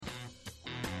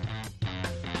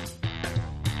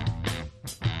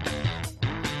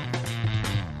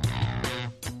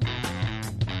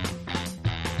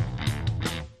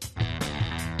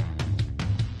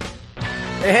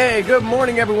Hey, good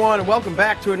morning, everyone, and welcome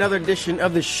back to another edition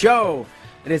of the show.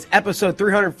 It is episode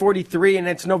 343, and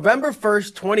it's November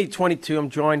 1st, 2022.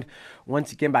 I'm joined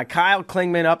once again by Kyle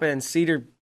Klingman up in Cedar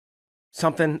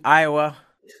something, Iowa.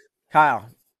 Kyle,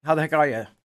 how the heck are you?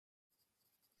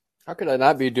 How could I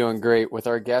not be doing great with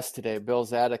our guest today? Bill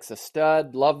Zadick's a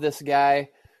stud. Love this guy.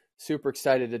 Super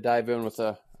excited to dive in with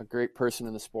a great person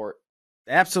in the sport.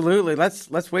 Absolutely.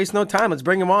 Let's waste no time. Let's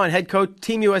bring him on. Head coach,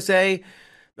 Team USA,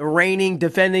 the reigning,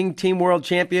 defending Team World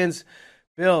Champions.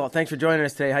 Bill, thanks for joining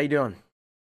us today. How you doing?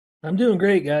 I'm doing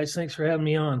great, guys. Thanks for having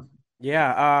me on.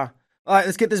 Yeah. All right,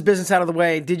 let's get this business out of the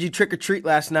way. Did you trick or treat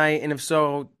last night? And if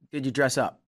so, did you dress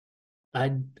up? I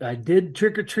did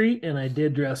trick or treat and I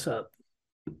did dress up.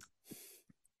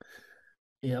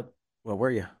 Yep. Well, were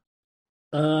you?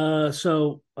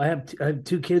 So I have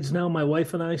two kids now. My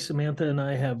wife and I, Samantha, and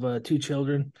I have two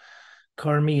children.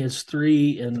 Carmi is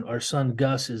 3 and our son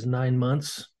Gus is 9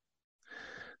 months.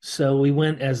 So we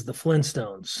went as the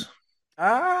Flintstones.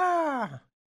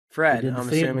 Fred, we did the I'm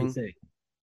family assuming. thing.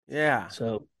 Yeah.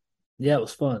 So yeah, it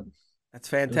was fun. That's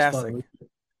fantastic.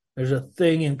 There's a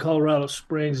thing in Colorado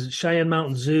Springs, Cheyenne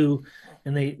Mountain Zoo,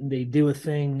 and they do a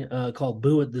thing called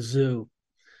Boo at the Zoo.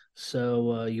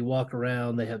 So you walk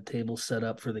around, they have tables set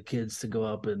up for the kids to go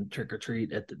up and trick or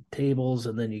treat at the tables,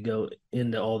 and then you go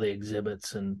into all the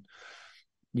exhibits, and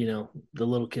the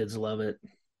little kids love it.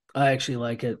 I actually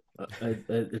like it.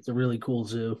 It's a really cool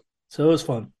zoo, so it was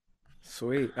fun.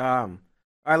 Sweet. All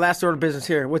right, last order of business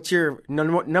here. What's your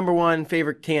number one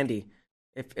favorite candy?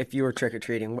 If you were trick or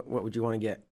treating, what would you want to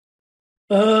get?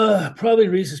 Probably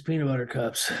Reese's peanut butter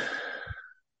cups.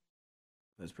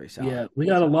 That's pretty solid. Yeah, we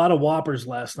got a lot of Whoppers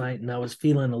last night, and I was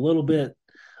feeling a little bit.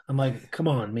 I'm like, come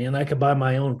on, man, I could buy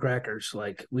my own crackers.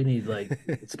 Like, we need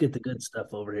let's get the good stuff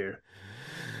over here.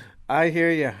 I hear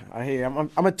you.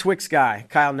 I'm a Twix guy.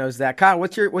 Kyle knows that. Kyle,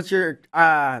 what's your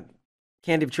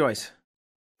candy of choice?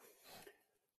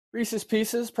 Reese's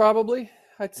Pieces, probably.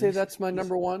 I'd say that's my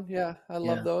number one. Yeah, I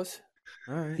love those.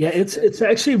 All right. Yeah, it's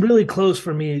actually really close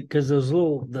for me because the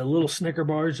little Snicker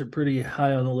bars are pretty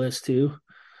high on the list too.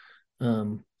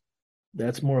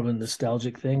 That's more of a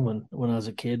nostalgic thing. When I was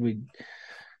a kid, we'd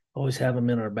always have them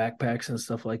in our backpacks and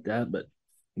stuff like that. But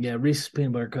yeah, Reese's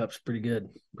peanut butter cups pretty good,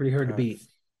 pretty hard to beat.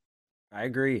 I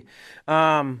agree.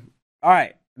 All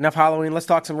right, enough Halloween. Let's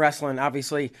talk some wrestling.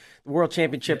 Obviously, the World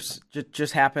Championships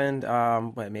just happened.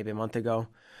 Maybe a month ago.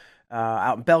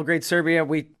 Out in Belgrade, Serbia,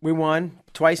 we won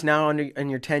twice now in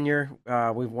your tenure.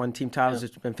 We've won team titles.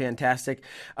 It's been fantastic.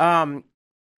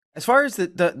 As far as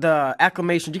the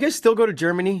acclimation, do you guys still go to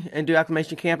Germany and do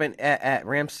acclimation camp at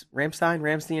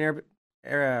Ramstein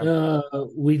area?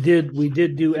 We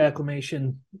did do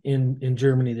acclimation in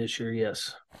Germany this year.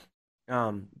 Yes.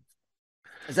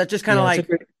 Is that just kind of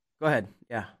go ahead?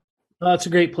 Yeah. It's a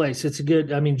great place.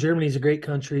 Germany's a great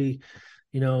country.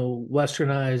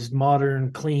 Westernized,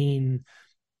 modern, clean.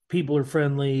 People are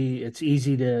friendly. It's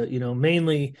easy to,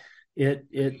 mainly. It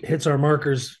hits our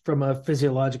markers from a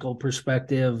physiological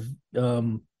perspective,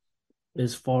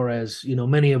 as far as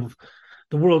many of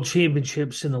the world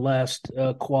championships in the last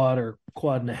quad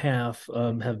and a half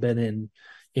have been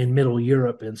in Middle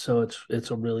Europe, and so it's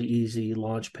a really easy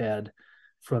launch pad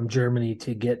from Germany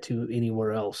to get to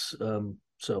anywhere else.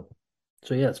 So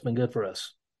yeah, it's been good for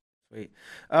us. Sweet.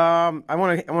 I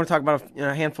want to talk about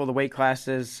a handful of the weight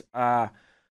classes.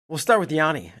 We'll start with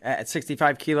Yanni at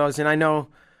 65 kilos, and I know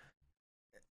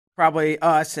probably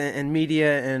us and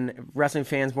media and wrestling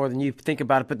fans more than you think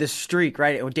about it, but this streak,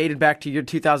 right? It dated back to your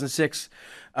 2006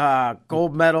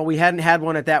 gold medal. We hadn't had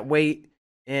one at that weight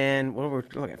in we're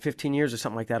looking at 15 years or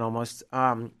something like that almost.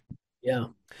 Yeah.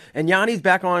 And Yanni's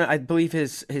back on, I believe,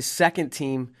 his second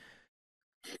team.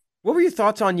 What were your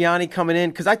thoughts on Yanni coming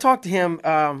in? Because I talked to him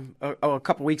a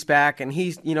couple weeks back, and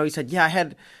he said, yeah,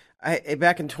 I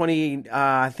back in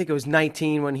I think it was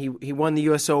 19 when he won the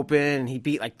U.S. Open, and he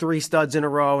beat like 3 studs in a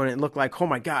row, and it looked like, oh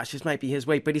my gosh, this might be his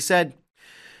weight. But he said,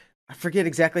 I forget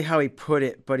exactly how he put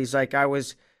it, but he's like, I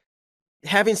was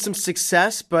having some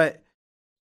success, but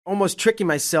almost tricking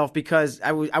myself because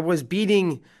I was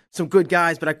beating some good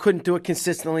guys, but I couldn't do it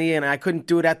consistently, and I couldn't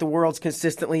do it at the Worlds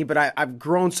consistently. But I've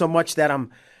grown so much that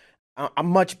I'm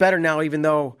much better now, even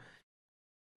though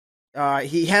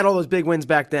he had all those big wins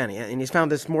back then, and he's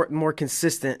found this more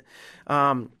consistent.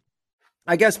 I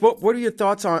guess what are your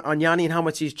thoughts on Yanni and how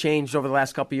much he's changed over the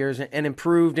last couple of years and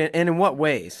improved, and in what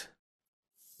ways?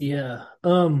 Yeah.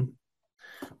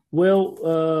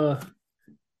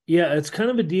 It's kind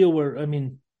of a deal where,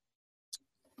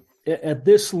 at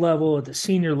this level, at the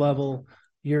senior level,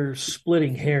 you're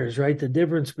splitting hairs, right? The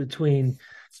difference between,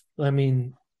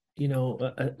 I've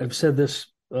said this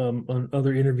on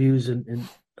other interviews and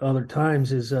other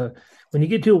times is when you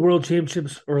get to a World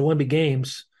Championships or Olympic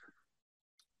Games,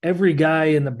 every guy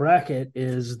in the bracket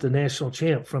is the national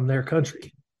champ from their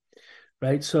country,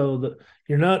 right? So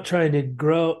you're not trying to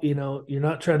grow, you're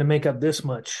not trying to make up this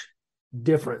much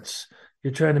difference.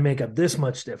 You're trying to make up this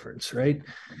much difference, right?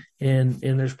 And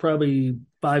there's probably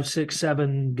 5, 6,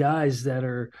 7 guys that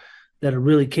are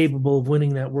really capable of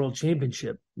winning that world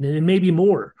championship, and maybe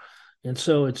more. And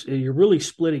so you're really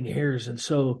splitting hairs, and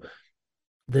so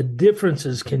the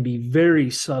differences can be very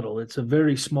subtle. It's a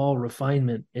very small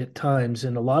refinement at times,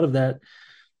 and a lot of that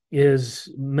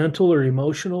is mental or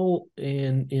emotional.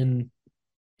 And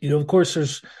of course,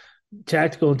 there's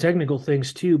tactical and technical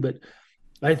things too, but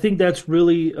I think that's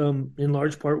really in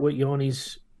large part what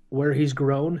Yanni's where he's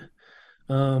grown.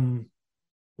 Um,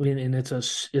 and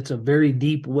it's a very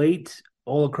deep weight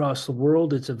all across the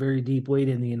world. It's a very deep weight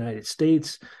in the United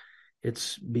States.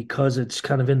 It's because it's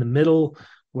kind of in the middle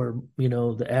where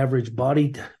the average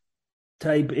body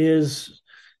type is.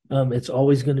 It's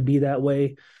always going to be that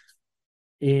way,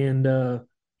 and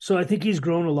so I think he's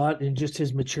grown a lot in just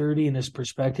his maturity and his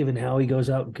perspective and how he goes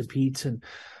out and competes. And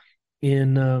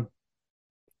in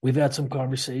we've had some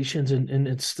conversations, and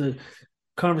it's the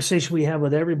conversation we have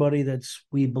with everybody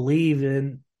we believe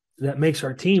in, that makes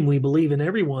our team. We believe in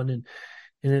everyone, and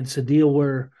it's a deal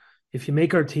where if you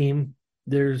make our team,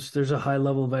 there's a high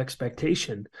level of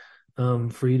expectation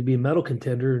for you to be a medal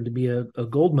contender and to be a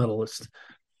gold medalist.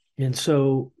 And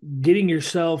so getting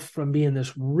yourself from being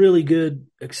this really good,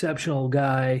 exceptional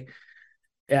guy,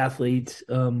 athlete,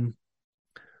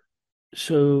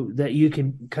 so that you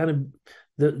can kind of,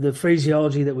 the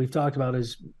phraseology that we've talked about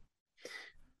is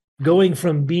going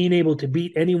from being able to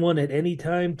beat anyone at any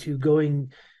time to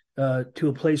going to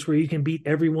a place where you can beat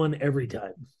everyone every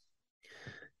time,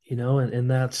 and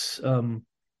that's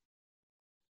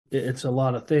it's a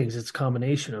lot of things. It's a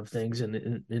combination of things,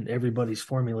 and everybody's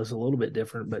formula is a little bit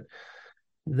different, but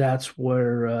that's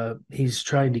where he's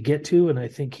trying to get to. And I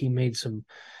think he made some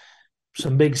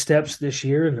big steps this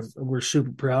year, and we're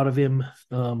super proud of him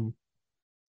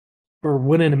for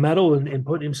winning a medal and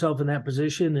putting himself in that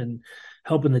position and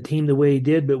helping the team the way he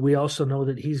did. But we also know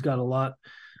that he's got a lot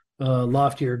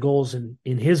loftier goals in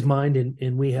his mind,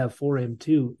 and we have for him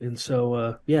too. And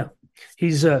so, yeah,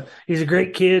 he's a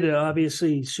great kid.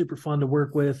 Obviously, he's super fun to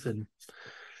work with, and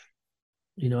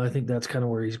I think that's kind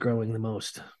of where he's growing the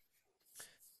most.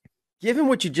 Given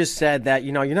what you just said, that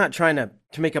you're not trying to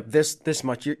make up this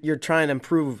much, you're trying to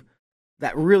improve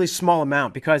that really small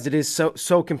amount because it is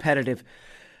so competitive.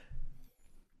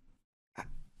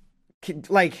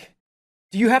 Like,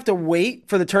 do you have to wait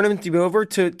for the tournament to be over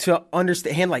to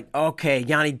understand, like, okay,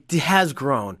 Yanni has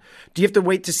grown? Do you have to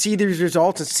wait to see these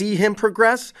results and see him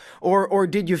progress? Or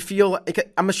did you feel,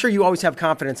 I'm sure you always have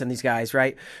confidence in these guys,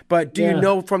 right? But do you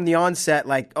know from the onset,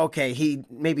 like, okay, he's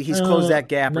closed that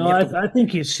gap? No, I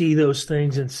think you see those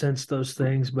things and sense those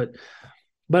things. But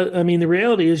I mean, the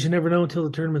reality is you never know until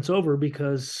the tournament's over,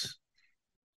 because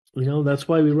that's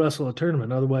why we wrestle a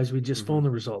tournament. Otherwise, we just phone the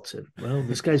results in. Well,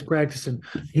 this guy's practicing.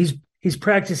 He's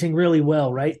practicing really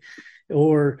well, right?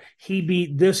 Or he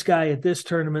beat this guy at this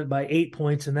tournament by 8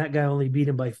 points, and that guy only beat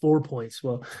him by 4 points.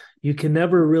 Well, you can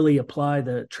never really apply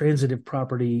the transitive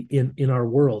property in our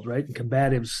world, right? In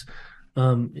combatives,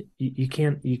 you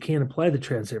can't apply the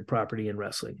transitive property in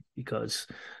wrestling, because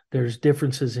there's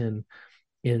differences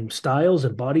in styles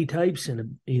and body types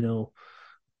and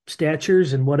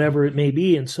statures and whatever it may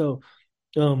be. And so,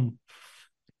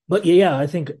 but yeah, I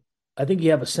think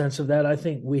you have a sense of that. I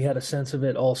think we had a sense of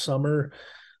it all summer,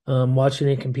 watching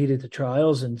him compete at the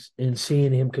trials and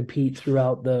seeing him compete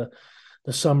throughout the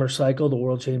summer cycle, the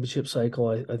World Championship cycle.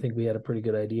 I think we had a pretty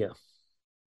good idea.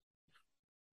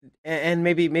 And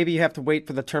maybe you have to wait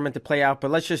for the tournament to play out,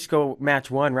 but let's just go match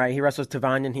one, right? He wrestles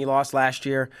Tavanyan. He lost last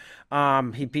year.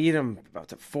 He beat him about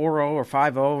 4-0 or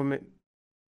 5-0,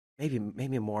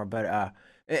 maybe more, but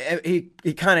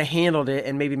he kind of handled it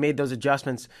and maybe made those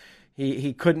adjustments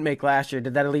he couldn't make last year.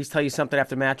 Did that at least tell you something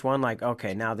after match one? Like,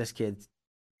 okay, now this kid,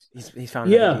 he's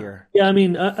found another gear. Yeah. I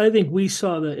mean, I think we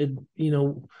saw that.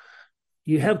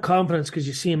 You have confidence because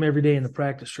you see him every day in the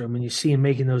practice room, and you see him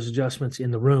making those adjustments in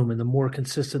the room. And the more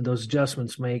consistent those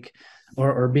adjustments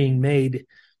are being made,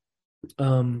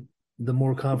 the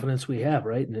more confidence we have,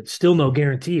 right? And it's still no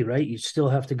guarantee, right? You still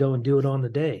have to go and do it on the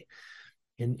day,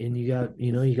 and you got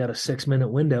a 6-minute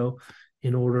window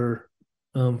in order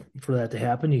for that to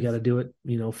happen. You got to do it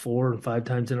 4 and 5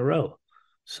 times in a row.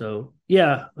 So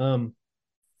yeah,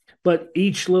 but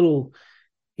each little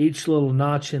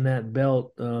notch in that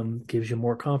belt gives you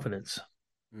more confidence.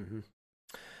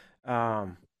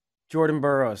 Jordan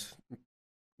Burroughs,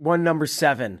 one number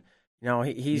seven. Yeah.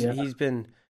 He's been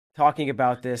talking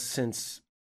about this since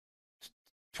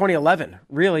 2011.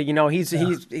 Really, Yeah. he's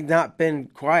not been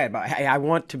quiet about, hey, I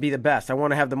want to be the best. I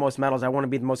want to have the most medals. I want to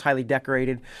be the most highly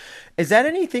decorated. Is that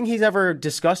anything he's ever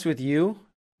discussed with you,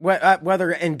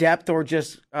 whether in depth or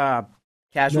just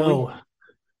casually? No,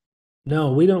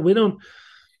 no, we don't.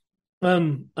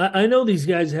 I know these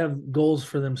guys have goals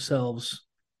for themselves.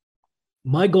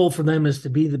 My goal for them is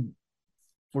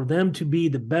for them to be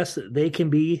the best that they can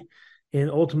be, and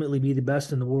ultimately be the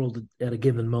best in the world at a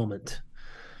given moment.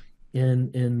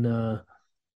 And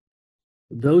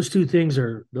those two things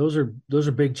are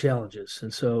big challenges.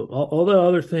 And so all the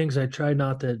other things I try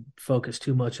not to focus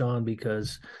too much on,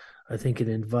 because I think it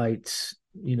invites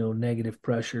negative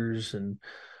pressures and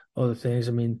other things.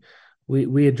 I mean,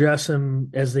 we address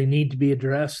them as they need to be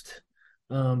addressed,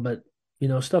 but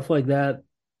stuff like that.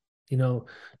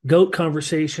 Goat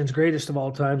conversations, greatest of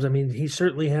all times. I mean, he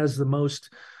certainly has the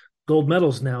most gold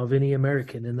medals now of any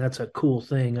American, and that's a cool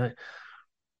thing. I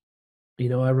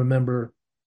remember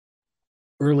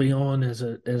early on as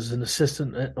an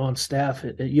assistant on staff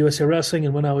at USA Wrestling,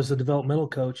 and when I was the developmental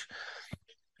coach,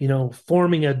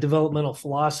 forming a developmental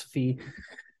philosophy.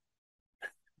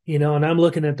 And I'm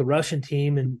looking at the Russian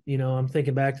team, and I'm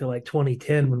thinking back to like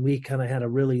 2010 when we kind of had a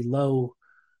really low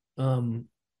um,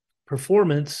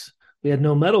 performance. We had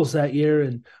no medals that year,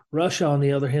 and Russia, on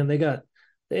the other hand,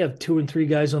 they have two and three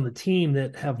guys on the team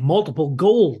that have multiple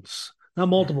golds, not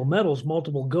multiple medals,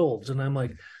 multiple golds. And I'm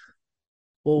like,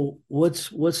 well, what's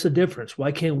the difference?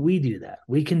 Why can't we do that?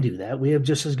 We can do that. We have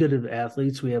just as good of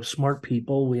athletes. We have smart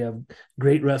people. We have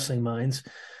great wrestling minds,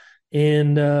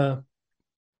 and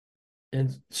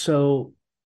so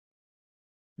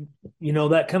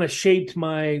that kind of shaped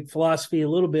my philosophy a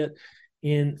little bit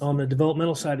in on the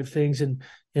developmental side of things.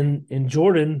 And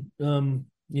Jordan,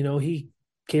 he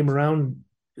came around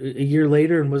a year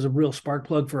later and was a real spark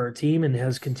plug for our team, and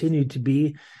has continued to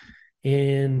be.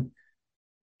 And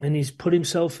he's put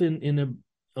himself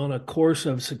on a course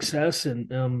of success,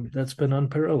 and that's been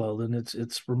unparalleled, and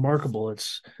it's remarkable.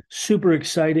 It's super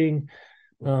exciting.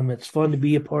 It's fun to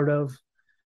be a part of,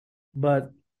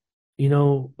 but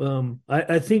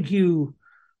I think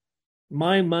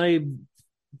my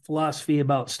philosophy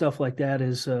about stuff like that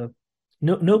is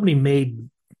nobody made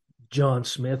John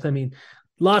Smith. I mean,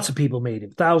 lots of people made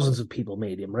him. Thousands of people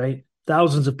made him, right?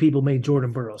 Thousands of people made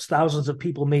Jordan Burroughs. Thousands of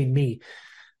people made me.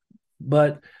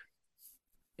 But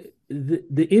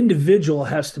the individual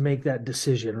has to make that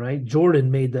decision, right?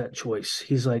 Jordan made that choice.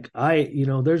 He's like,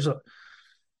 there's a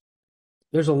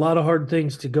lot of hard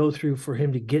things to go through for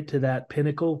him to get to that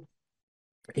pinnacle.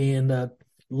 And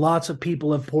lots of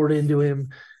people have poured into him.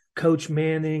 Coach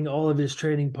Manning, all of his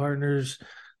training partners,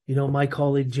 my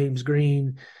colleague James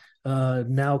Green,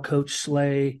 now Coach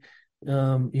Slay,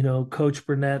 Coach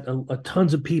Burnett,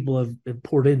 tons of people have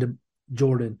poured into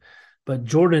Jordan. But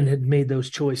Jordan had made those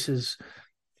choices.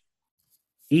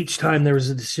 Each time there was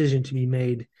a decision to be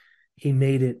made, he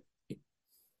made it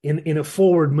in a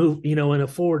forward move, in a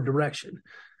forward direction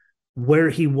where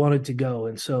he wanted to go.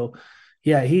 And so,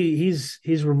 yeah, he's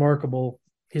remarkable.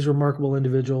 He's a remarkable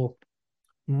individual,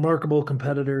 remarkable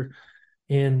competitor.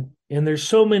 And there's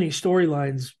so many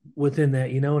storylines within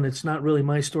that, and it's not really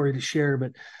my story to share,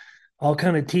 but I'll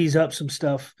kind of tease up some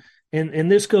stuff.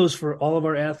 And this goes for all of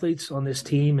our athletes on this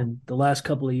team in the last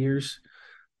couple of years.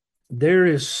 There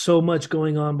is so much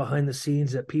going on behind the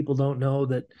scenes that people don't know,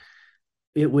 that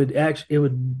it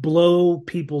would blow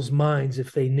people's minds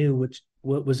if they knew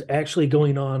what was actually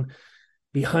going on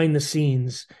behind the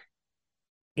scenes,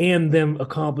 and them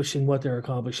accomplishing what they're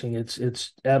accomplishing.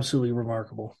 It's absolutely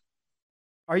remarkable.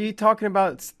 Are you talking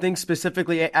about things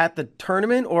specifically at the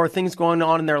tournament, or things going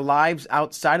on in their lives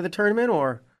outside of the tournament,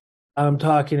 or? I'm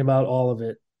talking about all of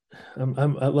it.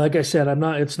 I'm like I said, I'm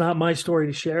not. It's not my story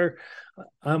to share.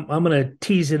 I'm going to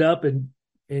tease it up, and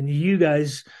you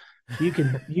guys, you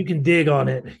can dig on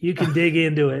it. You can dig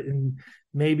into it, and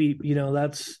maybe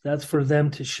that's for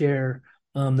them to share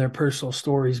their personal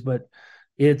stories. But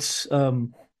it's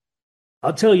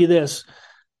I'll tell you this: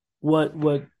 what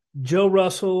Joe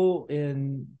Russell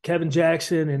and Kevin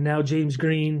Jackson and now James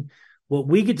Green, what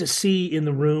we get to see in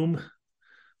the room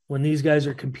when these guys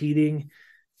are competing.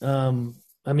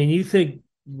 I mean, you think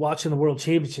watching the World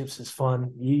Championships is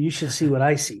fun. You should see what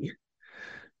I see.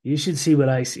 You should see what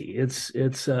I see. It's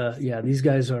yeah, these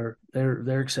guys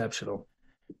they're exceptional.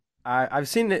 I've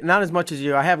seen it, not as much as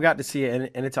you. I have got to see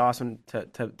it, and it's awesome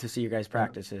to see your guys'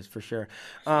 practices for sure.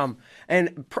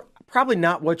 And probably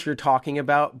not what you're talking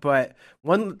about, but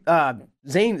one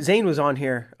Zane was on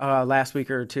here last week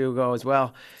or two ago as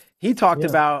well. He talked Yeah.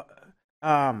 about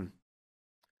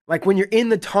like when you're in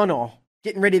the tunnel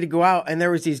getting ready to go out, and there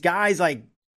was these guys like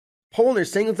pulling their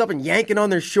singlets up and yanking on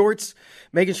their shorts,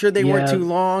 making sure they weren't Yeah, too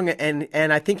long,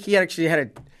 and I think he actually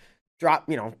had to drop,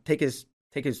 take his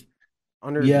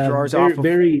under the yeah, drawers off of.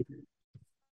 very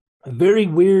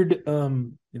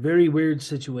weird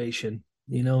situation.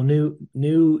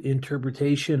 New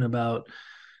interpretation about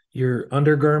your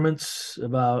undergarments,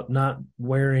 about not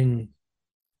wearing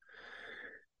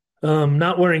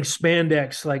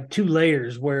spandex, like two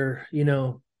layers where,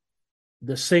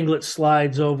 the singlet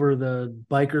slides over the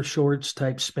biker shorts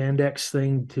type spandex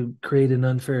thing to create an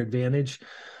unfair advantage.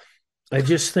 I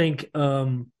just think,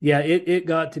 yeah, it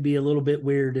got to be a little bit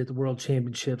weird at the World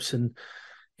Championships, and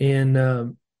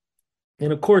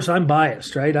of course I'm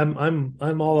biased, right?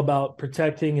 I'm all about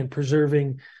protecting and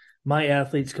preserving my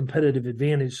athletes' competitive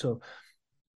advantage. So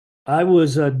I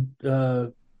was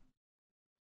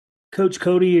Coach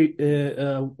Cody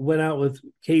went out with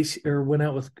Casey, or went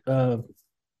out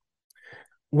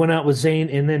with Zane,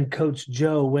 and then Coach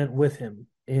Joe went with him.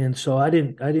 And so I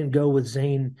didn't go with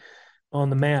Zane on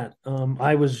the mat.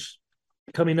 I was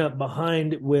coming up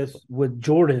behind with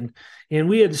Jordan, and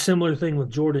we had a similar thing with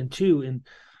Jordan too.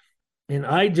 And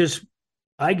I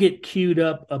get queued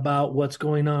up about what's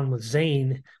going on with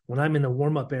Zane when I'm in the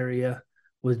warm up area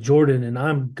with Jordan, and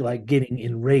I'm like getting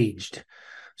enraged.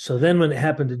 So then when it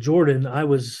happened to Jordan, I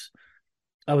was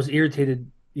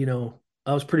irritated.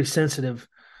 I was pretty sensitive,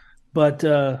 but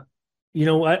I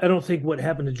don't think what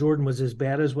happened to Jordan was as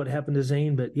bad as what happened to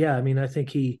Zane. But yeah, I mean, I think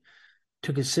he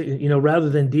took his, rather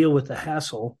than deal with the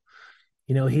hassle,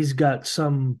 he's got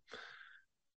some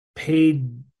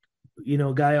paid,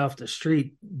 guy off the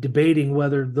street debating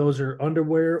whether those are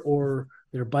underwear or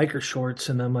they're biker shorts.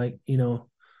 And I'm like,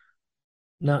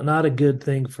 not a good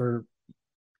thing for,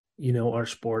 our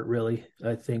sport, really,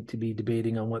 I think, to be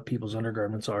debating on what people's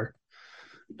undergarments are.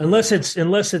 Unless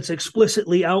it's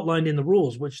explicitly outlined in the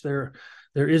rules, which there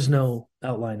is no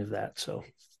outline of that. So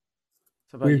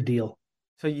So about weird deal.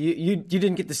 So you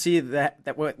didn't get to see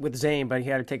that with Zane, but he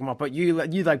had to take him off. But you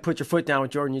like put your foot down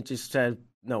with Jordan. You just said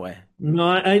no way.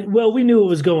 No, well, we knew what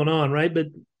was going on, right? But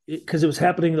because it was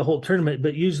happening the whole tournament,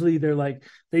 but usually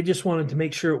they just wanted to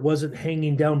make sure it wasn't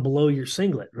hanging down below your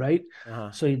singlet, right?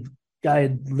 Uh-huh. So guy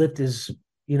had lift the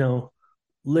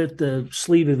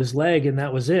sleeve of his leg, and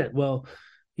that was it. Well,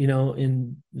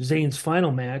 in Zane's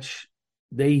final match,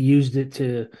 they used it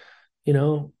to,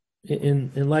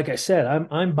 and like I said,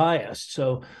 I'm biased,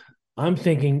 so I'm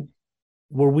thinking,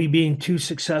 were we being too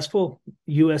successful?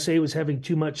 USA was having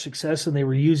too much success, and they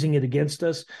were using it against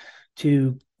us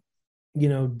to,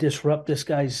 disrupt this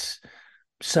guy's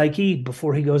psyche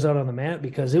before he goes out on the mat,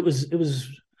 because it was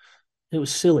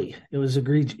silly. It was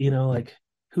egregious. Like,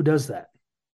 who does that?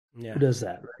 Yeah. Who does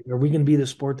that? Right? Are we going to be the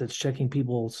sport that's checking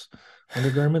people's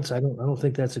undergarments? I don't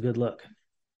think that's a good look.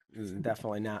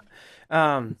 Definitely not.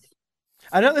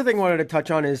 Another thing I wanted to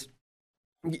touch on is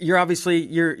you're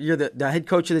the head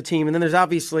coach of the team, and then there's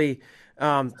obviously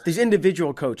these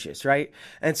individual coaches, right?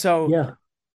 And so, Yeah.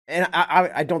 and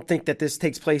I don't think that this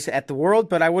takes place at the World,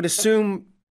 but I would assume,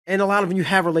 and a lot of them you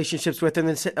have relationships with, and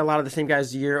then a lot of the same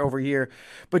guys year over year.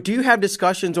 But do you have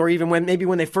discussions, or even when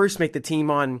they first make the team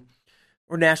on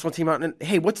or national team on, and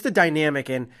hey, what's the dynamic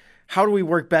and how do we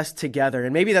work best together?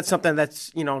 And maybe that's something that's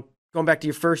going back to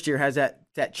your first year, has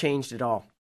that changed at all?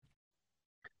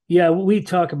 Yeah, we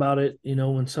talk about it,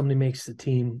 when somebody makes the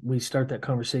team, we start that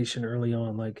conversation early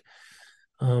on, like,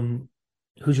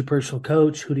 who's your personal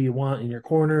coach? Who do you want in your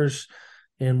corners?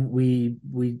 And we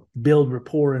build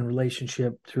rapport and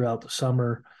relationship throughout the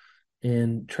summer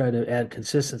and try to add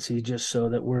consistency, just so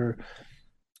that we're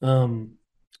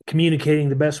communicating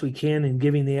the best we can and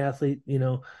giving the athlete,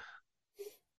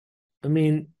 I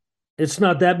mean, it's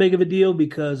not that big of a deal,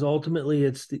 because ultimately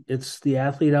it's the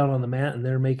athlete out on the mat, and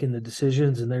they're making the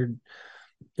decisions, and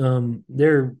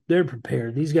they're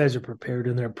prepared. These guys are prepared,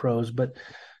 and they're pros, but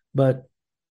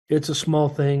it's a small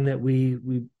thing that we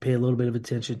pay a little bit of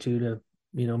attention to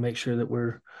make sure that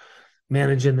we're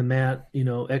managing the mat,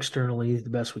 externally the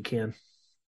best we can.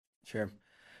 Sure.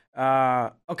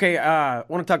 Okay. I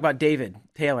want to talk about David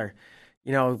Taylor. I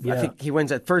Yeah. think he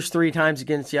wins at first 3 times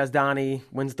against Yazdani,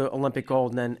 wins the Olympic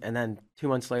gold, and then 2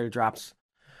 months later drops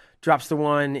the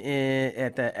one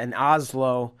in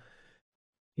Oslo.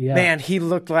 Yeah. Man, he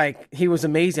looked like he was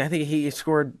amazing. I think he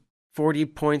scored 40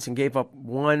 points and gave up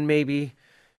one, maybe.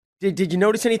 Did you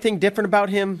notice anything different about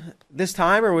him this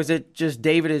time, or was it just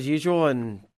David as usual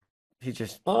and he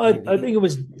just? I think it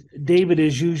was David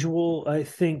as usual. I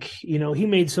think, he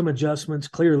made some adjustments.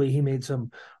 Clearly, he made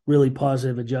some really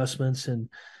positive adjustments, and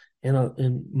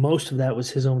most of that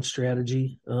was his own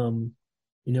strategy.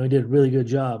 He did a really good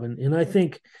job, and I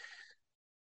think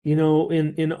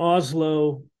in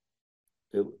Oslo,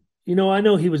 I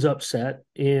know he was upset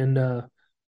and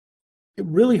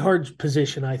really hard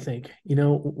position. I think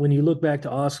when you look back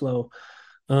to Oslo,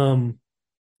 um,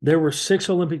 there were six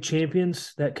Olympic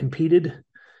champions that competed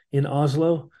in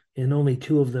Oslo, and only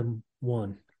two of them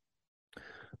won.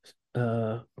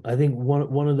 I think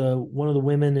one of the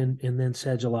women and then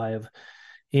Sajalayev,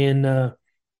 and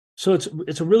so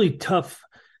it's a really tough,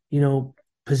 you know,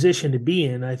 position to be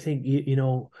in. I think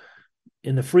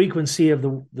in the frequency of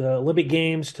the Olympic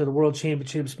Games to the World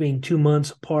Championships being 2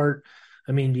 months apart.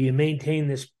 I mean, do you maintain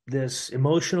this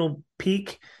emotional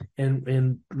peak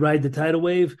and ride the tidal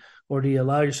wave, or do you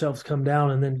allow yourself to come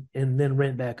down and then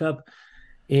rent back up?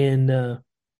 And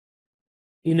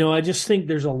I just think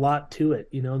there's a lot to it.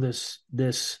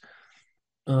 This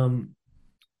um,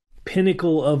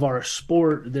 pinnacle of our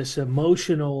sport, this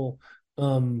emotional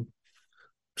um,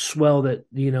 swell that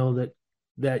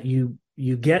you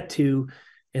get to,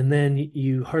 and then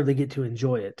you hardly get to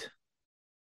enjoy it.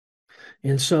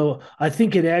 And so I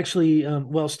think it actually,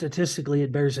 well, statistically,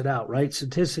 it bears it out, right?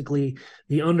 Statistically,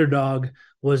 the underdog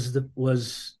was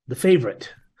the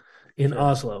favorite in Sure.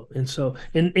 Oslo, and so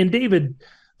and David,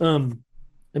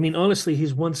 I mean, honestly,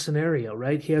 he's one scenario,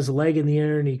 right? He has a leg in the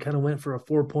air, and he kind of went for a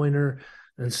 4-pointer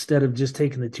instead of just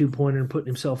taking the 2-pointer and putting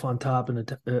himself on top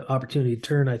and an opportunity to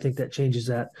turn. I think that changes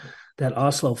that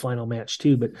Oslo final match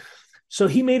too. But so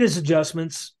he made his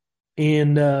adjustments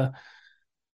and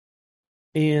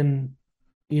and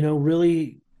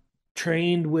really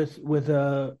trained with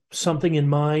something in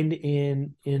mind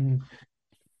and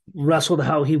wrestled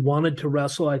how he wanted to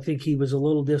wrestle. I think he was a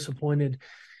little disappointed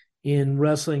in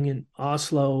wrestling in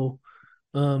Oslo.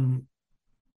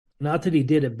 Not that he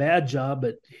did a bad job,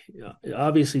 but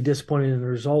obviously disappointed in the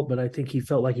result. But I think he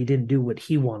felt like he didn't do what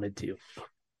he wanted to.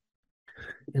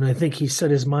 And I think he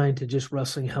set his mind to just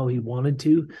wrestling how he wanted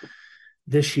to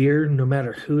this year, no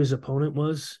matter who his opponent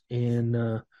was.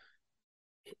 And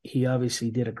he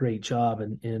obviously did a great job.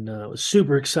 And it was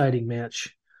super exciting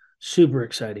match. Super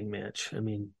exciting match. I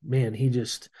mean, man, he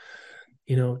just,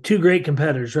 two great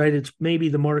competitors, right? It's maybe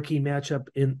the marquee matchup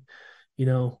in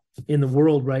the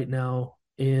world right now.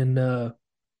 And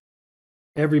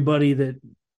everybody that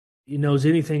knows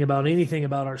anything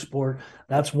about our sport,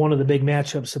 that's one of the big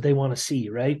matchups that they want to see,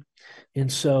 right?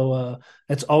 And so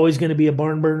that's always going to be a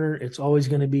barn burner. It's always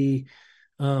going to be,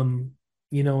 an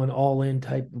all-in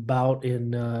type bout.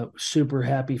 And super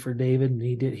happy for David, and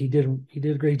he did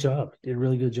a great job. Did a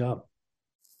really good job.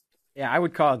 Yeah, I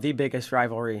would call it the biggest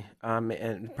rivalry, and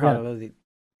Yeah, probably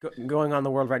going on in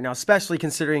the world right now, especially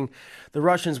considering the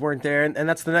Russians weren't there. And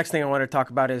that's the next thing I want to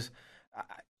talk about is uh,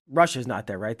 Russia's not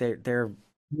there, right? They're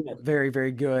yeah, very,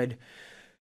 very good.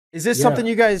 Is this something yeah,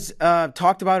 you guys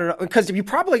talked about? Because you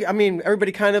probably, I mean,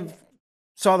 everybody kind of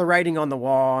saw the writing on the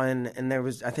wall, and there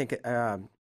was, I think,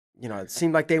 it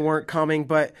seemed like they weren't coming.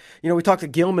 But we talked to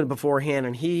Gilman beforehand,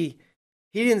 and he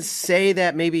didn't say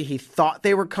that maybe he thought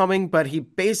they were coming, but he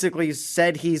basically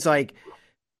said he's like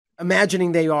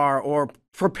imagining they are or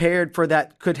prepared for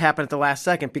that could happen at the last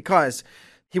second because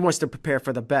he wants to prepare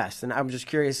for the best. And I'm just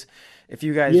curious if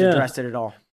you guys yeah. addressed it at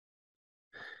all.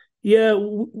 Yeah,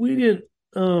 we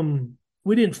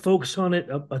didn't focus on it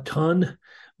a ton,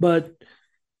 but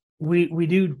we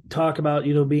do talk about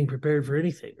being prepared for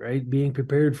anything, right? Being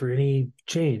prepared for any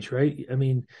change, right? I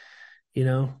mean, you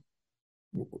know,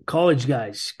 college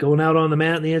guys going out on the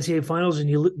mat in the NCAA finals, and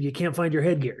you can't find your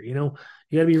headgear. You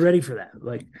got to be ready for that.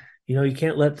 Like, you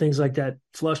can't let things like that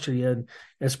fluster you, and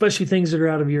especially things that are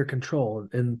out of your control.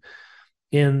 And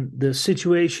the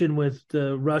situation with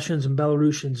the Russians and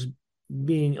Belarusians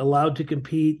being allowed to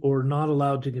compete or not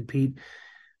allowed to compete,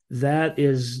 that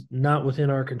is not within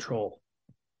our control.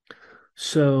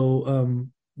 So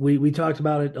we talked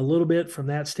about it a little bit from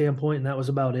that standpoint, and that was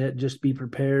about it. Just be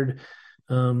prepared.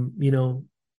 Um, you know,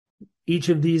 each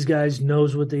of these guys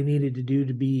knows what they needed to do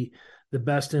to be the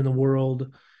best in the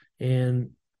world,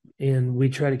 and we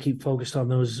try to keep focused on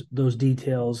those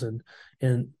details, and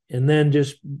then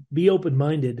just be open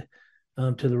minded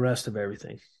to the rest of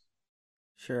everything.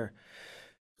 Sure.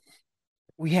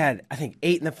 We had, I think,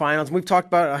 8 in the finals. We've talked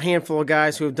about a handful of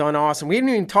guys who have done awesome. We hadn't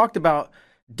even talked about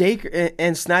Dake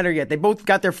and Snyder yet. They both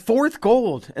got their fourth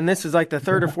gold, and this is like the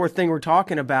third or fourth thing we're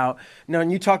talking about. Now,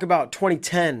 and you talk about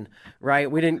 2010, right?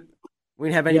 We didn't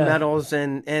have any Yeah, medals,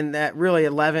 and that really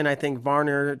 11. I think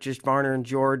Varner and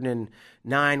Jordan, and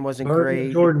 9 wasn't Barton and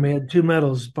great. Jordan, man, two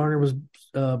medals. Barner was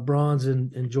bronze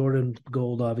and Jordan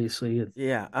gold, obviously.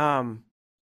 Yeah.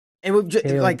 And we've just,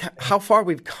 Kale, like how far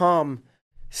we've come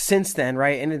since then,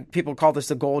 right? And then people call this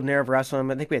the golden era of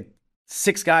wrestling. I think we had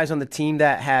 6 guys on the team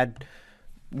that had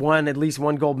won at least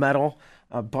one gold medal.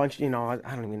 a bunch. I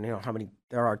don't even know how many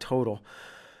there are total.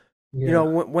 Yeah.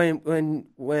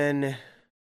 When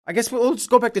I guess we'll just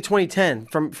go back to 2010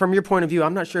 from your point of view.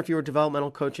 I'm not sure if you were a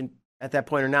developmental coach at that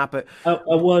point or not, but I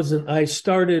wasn't. I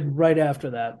started right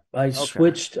after that. I okay.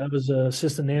 switched. I was an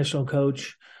assistant national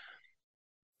coach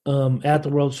at the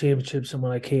World Championships, and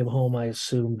when I came home, I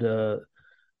assumed the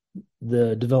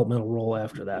developmental role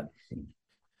after that.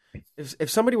 If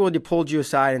somebody would have pulled you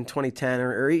aside in 2010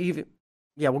 or even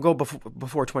yeah, we'll go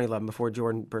before 2011, before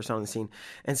Jordan burst on the scene,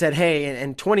 and said, "Hey,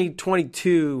 in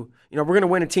 2022, we're going to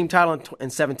win a team title in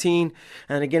 17,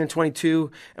 and again in 22,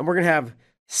 and we're going to have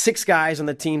six guys on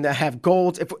the team that have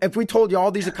golds." If we told you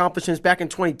all these accomplishments back in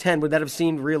 2010, would that have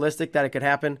seemed realistic that it could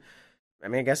happen? I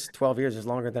mean, I guess 12 years is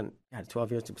longer than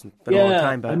 12 years. It's been a long Yeah,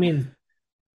 time, I but mean,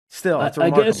 still, I, it's I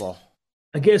guess, remarkable.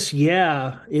 I guess,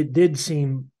 yeah, it did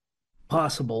seem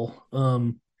possible.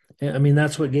 I mean,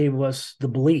 that's what gave us the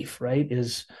belief, right?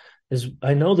 Is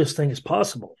I know this thing is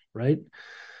possible, right?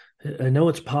 I know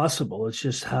it's possible. It's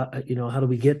just how do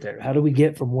we get there? How do we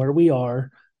get from where we are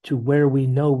to where we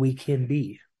know we can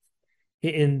be?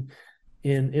 And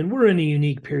and we're in a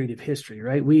unique period of history,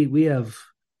 right? We have,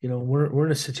 we're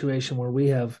in a situation where we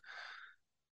have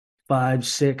five,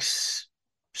 six,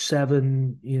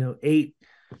 seven, eight.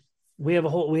 We have a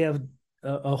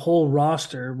whole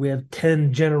roster. We have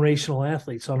 10 generational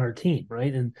athletes on our team,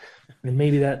 right? And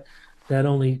maybe that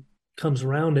only comes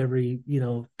around every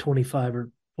 25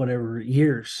 or whatever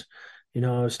years. I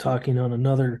was talking on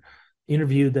another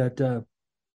interview that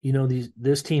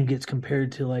this team gets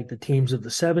compared to like the teams of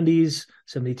the 70s,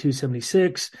 72,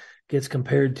 76, gets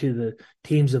compared to the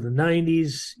teams of the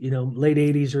 90s, late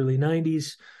 80s, early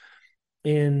 90s.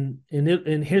 And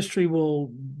history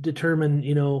will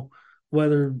determine,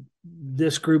 whether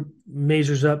this group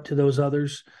measures up to those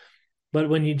others. But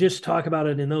when you just talk about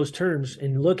it in those terms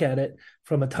and look at it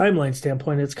from a timeline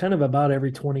standpoint, it's kind of about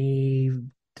every 20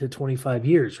 to 25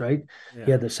 years, right? You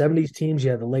Yeah. had the 70s teams,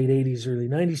 you had the late 80s, early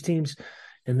 90s teams,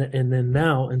 and then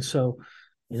now. And so,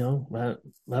 I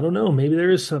don't know. Maybe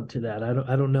there is something to that.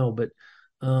 I don't know. But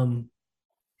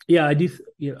yeah, I do.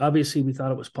 Obviously, we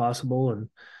thought it was possible, and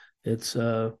it's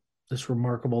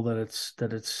remarkable that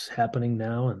it's happening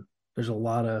now. And there's a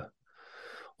lot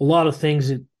of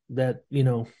things that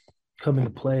come into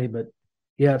play. But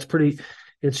yeah,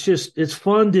 it's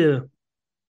fun to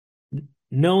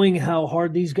knowing how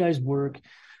hard these guys work,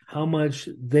 how much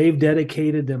they've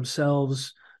dedicated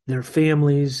themselves, their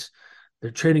families,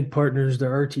 their training partners,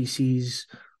 their RTCs,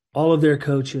 all of their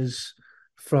coaches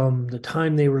from the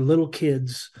time they were little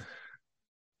kids.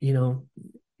 you know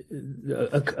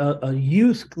a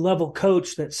youth level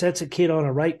coach that sets a kid on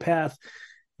a right path,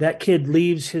 that kid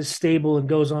leaves his stable and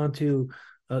goes on to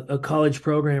a college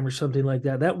program or something like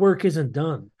that. That work isn't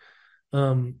done.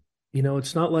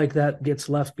 It's not like that gets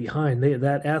left behind.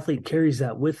 That athlete carries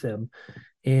that with them,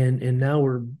 and now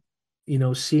we're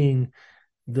seeing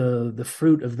the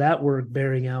fruit of that work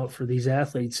bearing out for these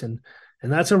athletes, and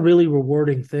that's a really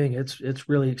rewarding thing. It's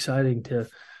really exciting to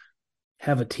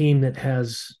have a team that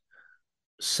has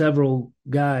several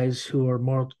guys who are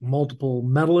multiple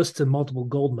medalists and multiple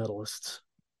gold medalists.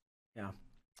 Yeah.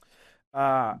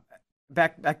 Uh,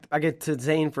 back. I get to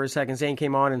Zane for a second. Zane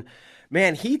came on, and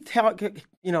man, he talked.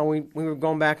 We were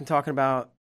going back and talking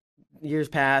about years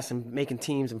past and making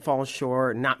teams and falling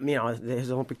short, and not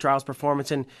his Olympic trials performance,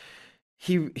 and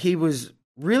he was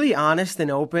really honest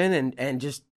and open, and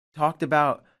just talked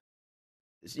about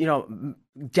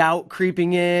doubt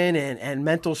creeping in and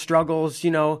mental struggles,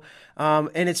 and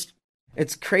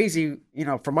it's crazy,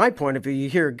 from my point of view. You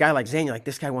hear a guy like Zane, you're like,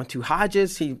 this guy won two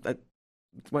Hodges. He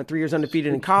went 3 years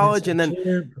undefeated in college, and then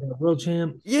World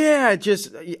champ. yeah,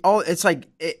 just all it's like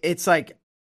it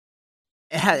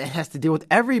has to deal with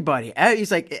everybody.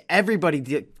 He's like,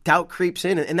 everybody doubt creeps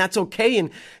in, and that's okay. And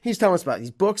he's telling us about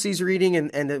these books he's reading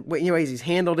and the ways he's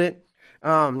handled it.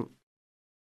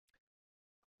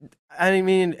 I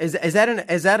mean, is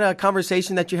that a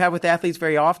conversation that you have with athletes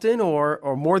very often,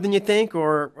 or more than you think,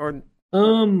 or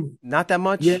not that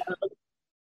Yeah, much?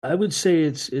 I would say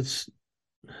it's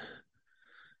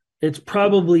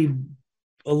probably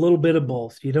a little bit of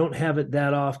both. You don't have it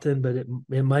that often, but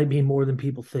it might be more than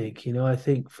people think. I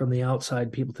think from the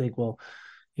outside, people think, well,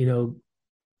 you know,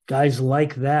 guys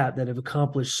like that have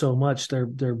accomplished so much,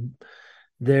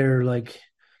 they're like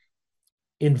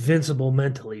invincible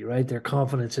mentally, right? Their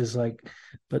confidence is like,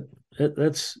 but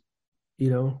that's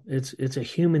it's a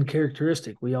human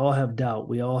characteristic. We all have doubt.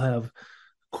 We all have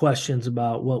questions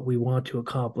about what we want to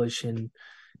accomplish and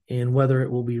whether it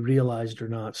will be realized or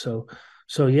not. So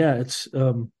yeah, it's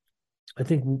I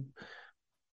think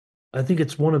I think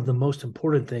it's one of the most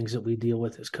important things that we deal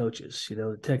with as coaches,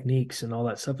 the techniques and all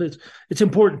that stuff. It's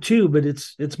important too, but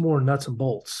it's more nuts and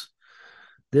bolts.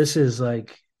 This is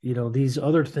like, these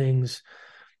other things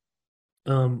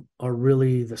are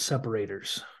really the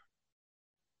separators.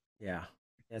 Yeah.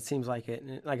 Yeah, it seems like it.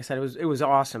 And like I said, it was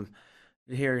awesome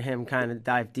to hear him kind of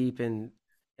dive deep into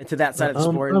that side of the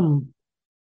Um, sport. And I'm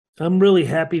I'm really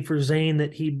happy for Zane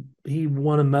that he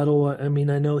won a medal. I mean,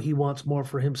 I know he wants more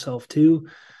for himself too,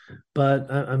 but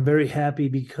I'm very happy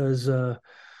because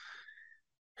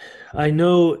I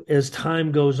know as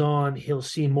time goes on, he'll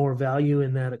see more value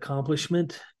in that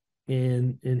accomplishment,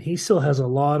 and he still has a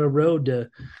lot of road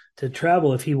to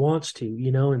travel if he wants to,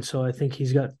 And so I think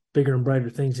he's got bigger and brighter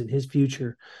things in his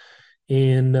future,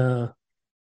 and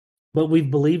but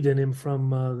we've believed in him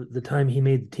from the time he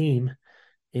made the team,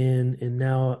 and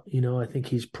now I think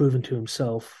he's proven to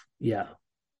himself. Yeah,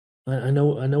 I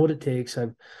know what it takes.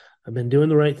 I've been doing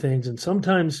the right things, and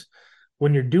sometimes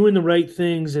when you're doing the right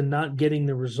things and not getting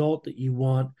the result that you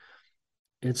want,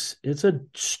 it's a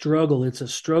struggle. It's a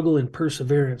struggle in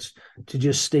perseverance to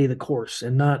just stay the course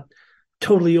and not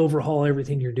totally overhaul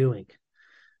everything you're doing.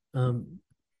 Um,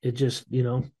 it just you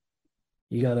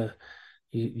gotta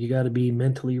you gotta be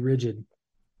mentally rigid.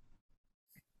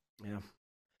 yeah,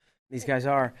 these guys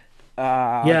are,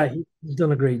 uh, Yeah, he's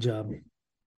done a great job.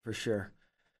 for sure.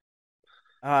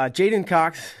 Jaden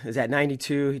Cox is at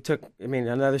 92. He took, I mean,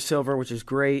 another silver, which is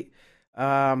great.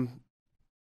 Um,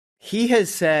 he has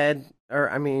said, or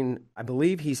I mean, I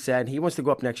believe he said he wants to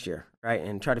go up next year, right,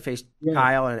 and try to face Yeah.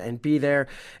 Kyle and be there.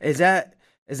 Is that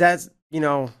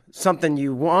something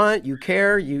you want? You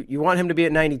care? You want him to be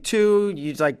at 92?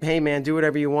 You just like, hey man, do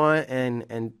whatever you want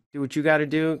and do what you got to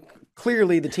do.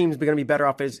 Clearly, the team's going to be better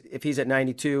off if he's at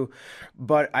 92,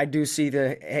 but I do see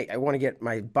hey, I want to get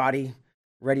my body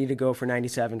ready to go for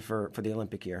 97 for the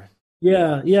Olympic year.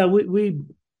 Yeah, we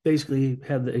basically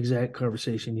had the exact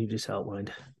conversation you just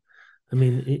outlined. I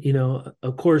mean,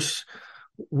 of course,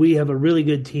 we have a really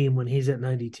good team when he's at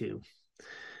 92,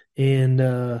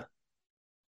 and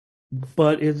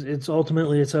but it's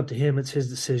ultimately it's up to him. It's his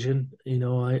decision.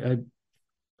 I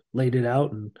laid it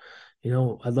out, and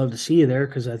I'd love to see you there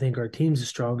because I think our team's the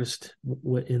strongest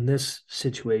in this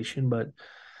situation.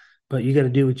 But you got to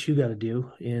do what you got to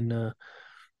do, and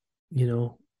you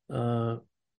know,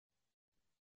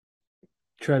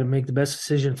 try to make the best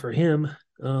decision for him,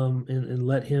 and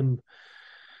let him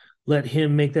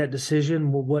make that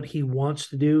decision what he wants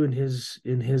to do in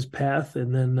his path,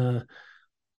 and then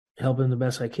help him the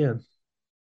best I can,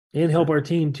 and help our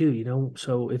team too.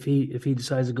 So if he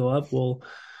decides to go up, we'll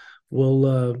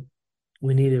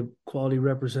we need a quality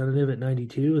representative at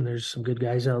 92, and there's some good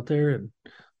guys out there, and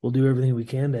we'll do everything we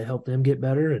can to help them get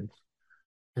better, and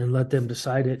let them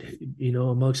decide it,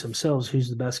 amongst themselves who's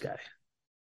the best guy.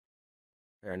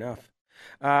 Fair enough.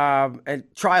 And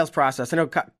trials process. I know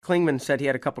Klingman said he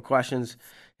had a couple questions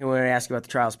and wanted to ask you about the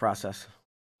trials process.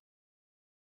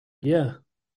 Yeah.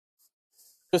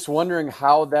 Just wondering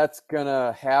how that's going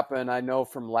to happen. I know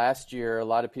from last year, a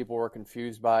lot of people were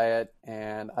confused by it,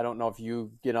 and I don't know if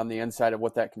you get on the inside of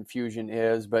what that confusion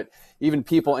is, but even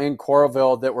people in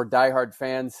Coralville that were diehard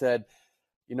fans said,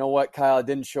 you know what, Kyle, I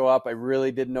didn't show up. I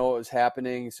really didn't know what was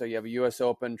happening. So you have a U.S.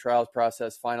 Open, trials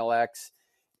process, Final X.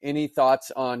 Any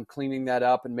thoughts on cleaning that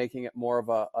up and making it more of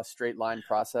a straight line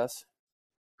process?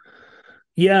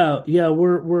 Yeah,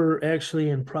 we're actually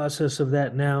in process of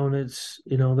that now, and it's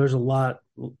there's a lot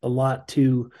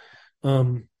to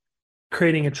um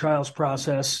creating a trials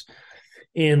process,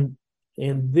 and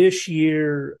this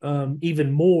year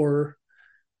even more,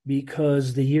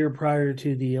 because the year prior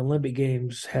to the Olympic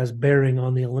Games has bearing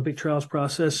on the Olympic trials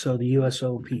process. So the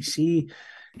USOPC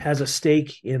has a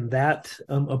stake in that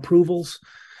approvals.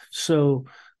 So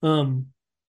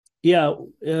yeah,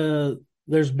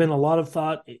 there's been a lot of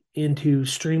thought into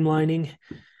streamlining.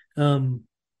 Um,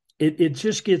 it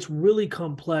just gets really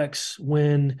complex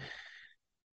when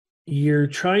you're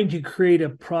trying to create a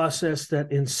process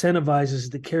that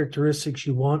incentivizes the characteristics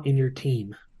you want in your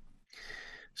team.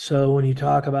 So when you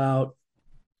talk about,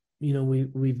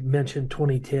 we've mentioned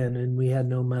 2010 and we had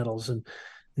no medals, and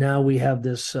now we have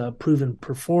this proven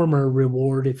performer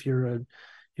reward. If you're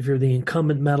the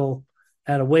incumbent medal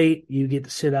at a weight, you get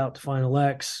to sit out to Final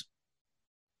X,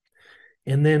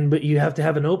 and then but you have to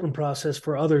have an open process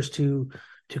for others to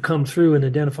come through and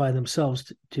identify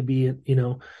themselves to be, and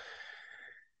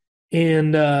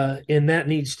that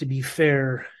needs to be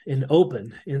fair and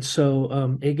open. And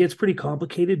so it gets pretty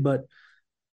complicated, but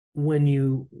when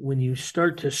you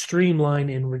start to streamline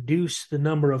and reduce the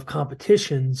number of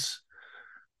competitions,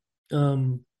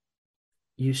 um,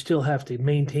 you still have to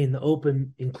maintain the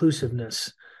open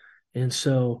inclusiveness. And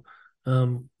so,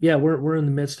 yeah, we're in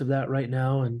the midst of that right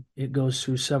now, and it goes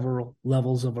through several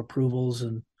levels of approvals,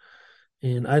 and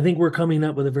I think we're coming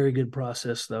up with a very good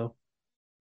process, though.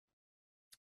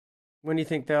 When do you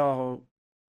think they'll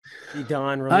be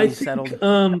done, really settled?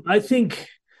 I think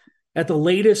at the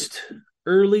latest,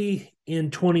 early in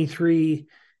 23,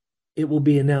 it will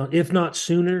be announced, if not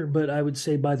sooner, but I would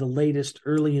say by the latest,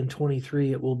 early in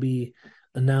 23, it will be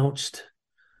announced.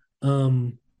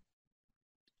 Um,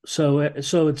 so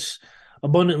it's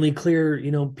abundantly clear,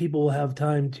 people will have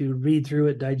time to read through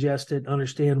it, digest it,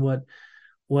 understand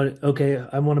okay,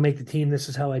 I want to make the team. This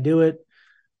is how I do it.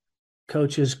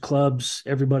 Coaches, clubs,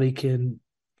 everybody can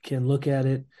look at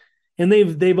it, and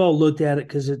they've all looked at it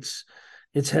because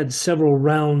it's had several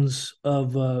rounds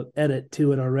of edit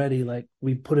to it already. Like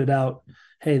we put it out.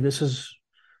 Hey, this is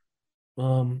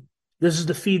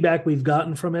the feedback we've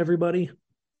gotten from everybody,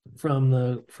 from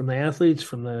the athletes,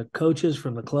 from the coaches,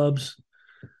 from the clubs.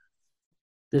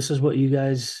 This is what you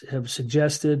guys have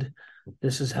suggested.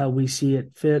 This is how we see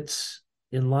it fits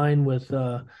in line with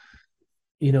our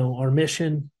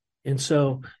mission. And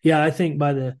so, yeah, I think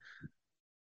by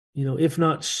if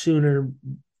not sooner,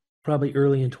 probably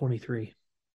early in 23.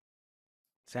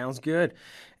 Sounds good.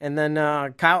 And then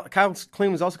Kyle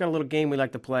Kleeman's also got a little game we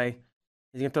like to play.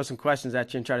 He's gonna throw some questions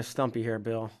at you and try to stump you here,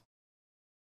 Bill.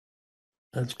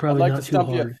 That's I'd probably like not to too stump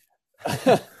hard.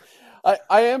 you.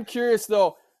 I am curious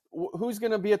though, who's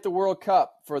going to be at the World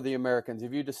Cup for the Americans?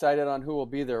 Have you decided on who will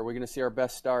be there? Are we going to see our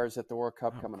best stars at the World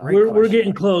Cup coming up? Great We're question.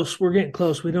 getting close. We're getting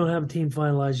close. We don't have a team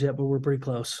finalized yet, but we're pretty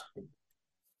close.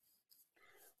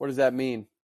 What does that mean?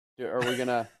 Are we going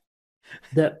to?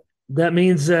 That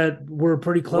means that we're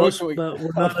pretty close, but we're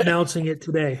not Okay. announcing it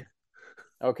today.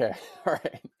 Okay. All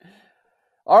right.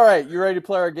 All right. You ready to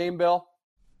play our game, Bill?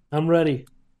 I'm ready.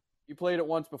 You played it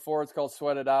once before. It's called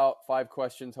Sweat It Out. 5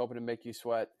 questions, hoping to make you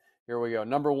sweat. Here we go.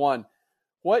 Number 1.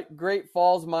 What Great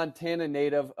Falls, Montana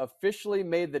native officially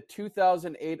made the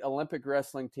 2008 Olympic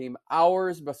wrestling team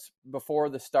hours before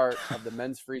the start of the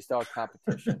men's freestyle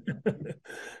competition?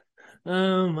 I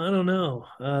don't know.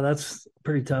 That's a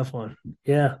pretty tough one.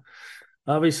 Yeah.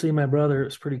 Obviously, my brother.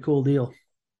 It's a pretty cool deal.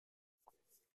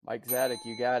 Mike Zadick,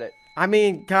 you got it. I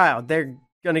mean, Kyle, they're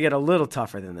gonna get a little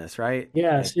tougher than this, right?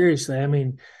 Yeah, Like, seriously. I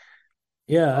mean,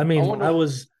 yeah. I I mean, wonder.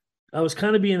 I was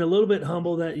kind of being a little bit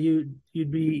humble that you'd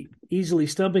be easily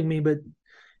stumping me, but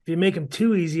if you make them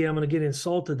too easy, I'm going to get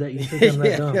insulted that you think I'm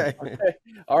that dumb. yeah.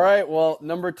 All right. Well,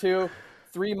 number 2,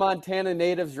 3 Montana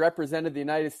natives represented the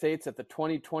United States at the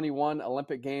 2021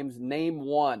 Olympic Games. Name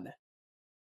one.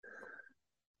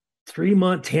 3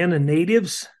 Montana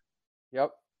natives?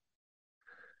 Yep.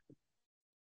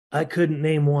 I couldn't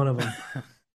name one of them.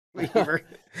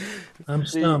 I'm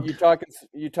stumped.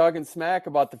 You talking smack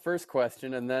about the first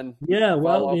question, and then yeah,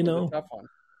 well, with a tough one.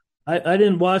 I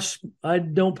didn't watch. I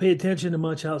don't pay attention to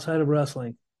much outside of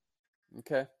wrestling.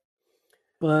 Okay.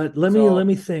 But let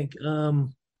me think.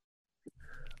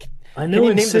 I know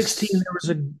in 16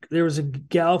 there was a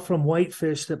gal from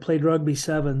Whitefish that played rugby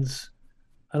sevens.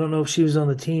 I don't know if she was on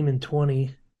the team in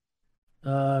 20.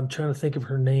 I'm trying to think of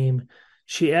her name.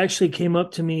 She actually came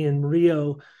up to me in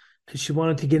Rio because she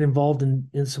wanted to get involved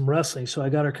in some wrestling. So I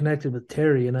got her connected with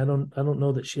Terry, and I don't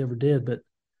know that she ever did. But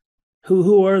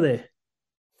who are they?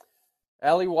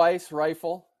 Allie Weiss,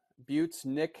 rifle. Buttes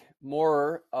Nick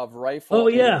Moorer of rifle. Oh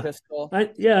yeah, and pistol. I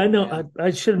know.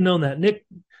 I should have known that. Nick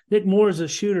Moore is a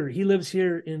shooter. He lives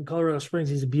here in Colorado Springs.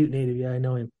 He's a Butte native. Yeah, I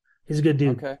know him. He's a good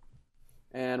dude. Okay.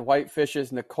 And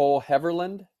Whitefish's Nicole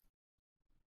Heverland.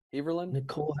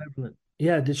 Nicole Heverland.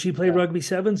 Yeah, did she play rugby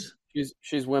sevens?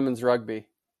 She's women's rugby.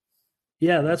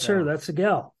 Yeah, that's her. That's a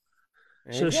gal.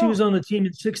 So she was on the team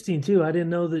in 16 too. I didn't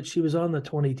know that she was on the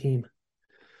 20 team.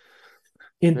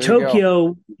 In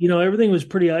Tokyo, everything was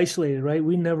pretty isolated, right?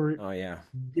 We never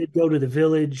did go to the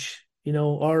village.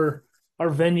 Our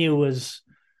venue was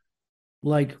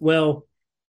like, well,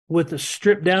 with the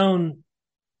stripped down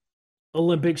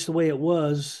Olympics the way it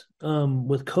was,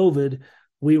 with COVID,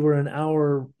 we were an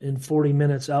hour and 40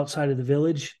 minutes outside of the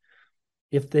village.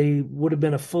 If they would have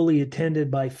been a fully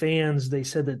attended by fans, they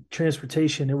said that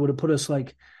transportation, it would have put us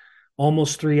like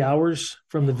almost 3 hours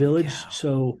from the village. Cow.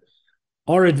 So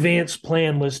our advanced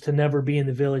plan was to never be in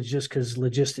the village just because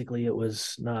logistically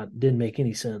it didn't make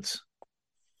any sense.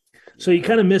 So you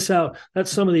kind of miss out. That's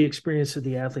some of the experience that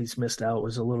the athletes missed out,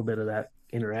 was a little bit of that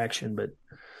interaction, but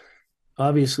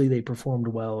obviously they performed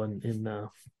well and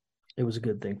it was a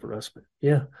good thing for us. But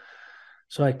yeah.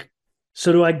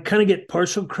 So do I kind of get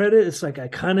partial credit? It's like I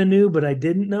kind of knew, but I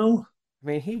didn't know. I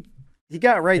mean, he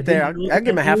got right there. I'll give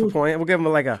him a half a point. We'll give him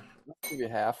I'll give you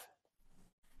half.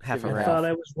 Half Give and you I half. thought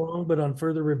half. I was wrong, but on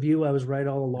further review, I was right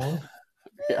all along.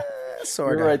 Yeah,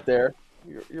 Sort you're of. right there.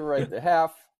 You're right there.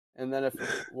 Half, and then if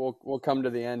we'll come to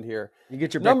the end here. You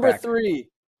get your brick Number back. 3.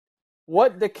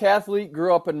 What decathlete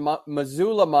grew up in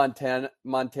Missoula, Montana,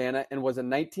 and was a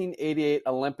 1988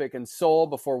 Olympic in Seoul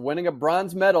before winning a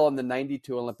bronze medal in the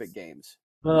 92 Olympic Games?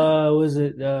 Was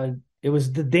it? It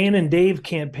was the Dan and Dave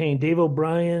campaign. Dave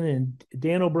O'Brien and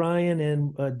Dan O'Brien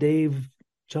and Dave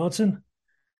Johnson.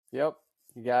 Yep,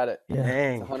 you got it. Yeah, It's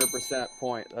Dang. 100%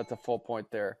 point. That's a full point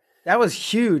there. That was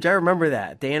huge. I remember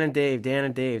that. Dan and Dave, Dan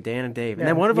and Dave, Dan and Dave. And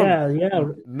then yeah, one of them yeah.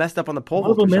 messed up on the pole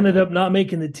One of vault or them ended something. up not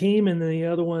making the team, and then the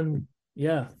other one,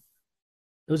 yeah,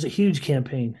 it was a huge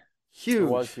campaign. It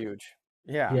was Huge. huge.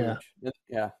 Yeah. Yeah, Huge.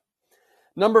 Yeah.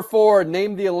 Number 4,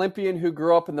 name the Olympian who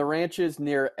grew up in the ranches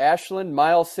near Ashland,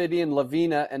 Miles City, and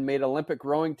Lavina and made Olympic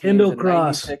rowing teams Kendall in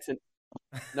Cross. 96 and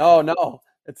no,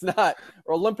 it's not.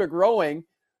 Olympic rowing.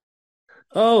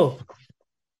 Oh,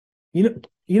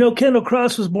 Kendall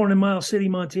Cross was born in Miles City,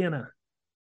 Montana.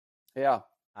 Yeah.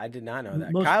 I did not know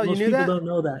that. Most Kyle, you most knew people that? don't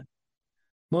know that.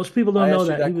 Most people I don't know asked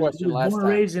you that that he question was last born and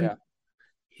time. raised in Yeah.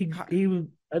 he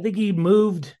I think he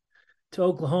moved to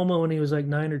Oklahoma when he was like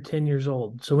 9 or 10 years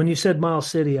old. So when you said Miles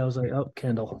City, I was like, oh,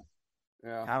 Kendall.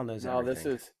 Yeah. Kyle knows No, this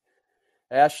everything. is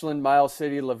Ashland, Miles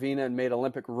City, Lavina, and made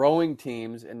Olympic rowing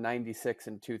teams in 96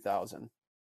 and 2000.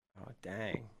 Oh,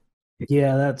 dang.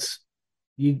 Yeah, that's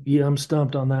you. I'm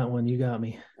stumped on that one. You got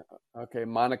me. Okay,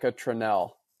 Monica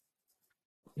Tranell.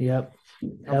 Yep.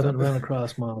 Thumbs up. Haven't run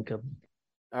across Monica.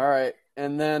 All right.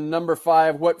 And then number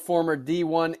 5, what former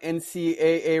D1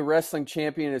 NCAA wrestling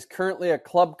champion is currently a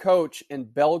club coach in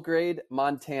Belgrade,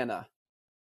 Montana?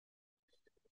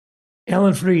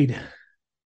 Alan Freed.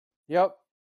 Yep.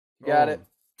 Got Boom. it.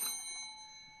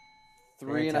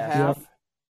 Three and a Fantastic. half.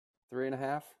 Yep.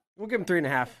 3.5. We'll give him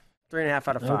 3.5. 3.5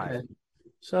 out of 5. Okay.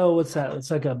 So what's that?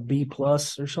 It's like a B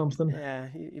plus or something. Yeah,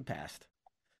 he passed.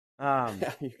 Yeah,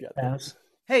 you got that. Pass.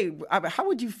 Hey, how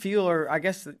would you feel, or I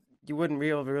guess you wouldn't be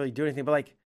able to really do anything, but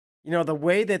like, the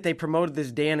way that they promoted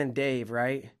this Dan and Dave,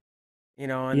 right?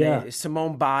 And Yeah.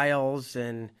 Simone Biles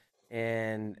and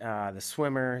the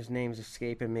swimmer, his name's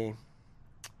escaping me.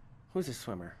 Who's the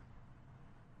swimmer?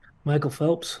 Michael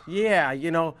Phelps. Yeah,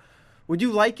 would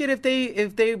you like it if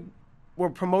they were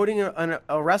promoting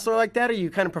a wrestler like that, or you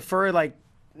kind of prefer like,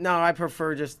 no, I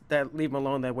prefer just that, leave him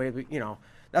alone that way.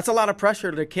 That's a lot of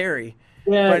pressure to carry,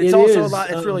 Yeah, but it's it also a is. lot.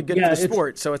 It's really good for Yeah, the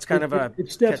sport, so it's kind of a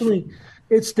it's catch.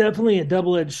 definitely a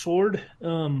double edged sword.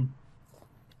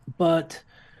 But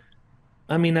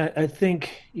I mean, I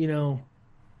think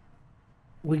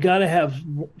we got to have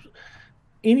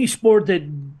any sport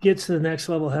that gets to the next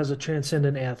level has a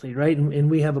transcendent athlete, right? And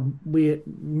we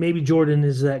maybe Jordan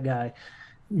is that guy.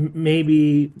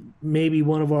 Maybe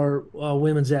one of our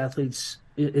women's athletes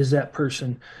is that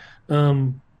person.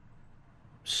 Um,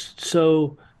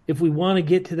 so if we want to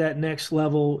get to that next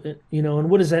level, and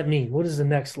what does that mean? What does the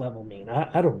next level mean?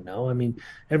 I don't know. I mean,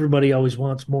 everybody always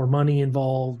wants more money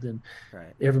involved, and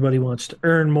Right. everybody wants to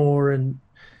earn more. And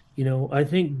I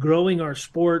think growing our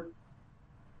sport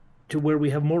to where we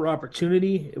have more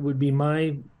opportunity, it would be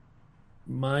my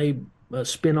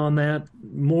spin on that.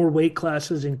 More weight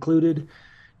classes included.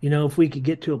 If we could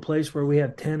get to a place where we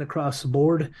have 10 across the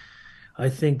board, I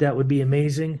think that would be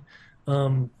amazing.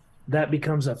 That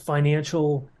becomes a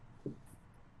financial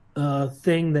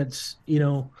thing that's,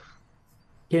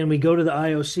 can we go to the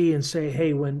IOC and say,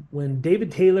 hey, when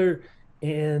David Taylor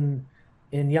and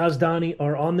Yazdani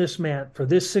are on this mat for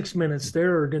this 6 minutes,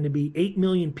 there are going to be 8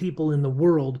 million people in the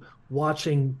world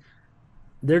watching.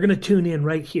 They're going to tune in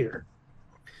right here.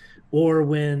 Or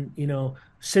when,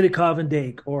 Sidikov and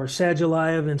Dake or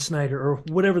Sadulayev and Snyder or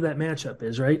whatever that matchup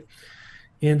is, right?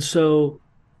 And so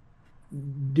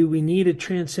do we need a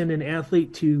transcendent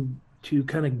athlete to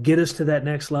kind of get us to that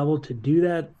next level to do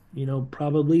that?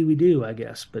 Probably we do, I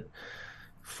guess. But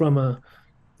from a,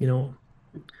 you know,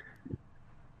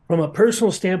 from a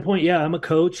personal standpoint, yeah, I'm a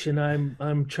coach and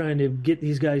I'm trying to get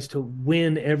these guys to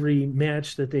win every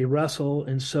match that they wrestle.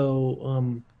 And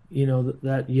so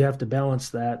that you have to balance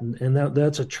that. And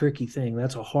that's a tricky thing.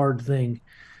 That's a hard thing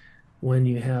when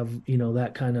you have,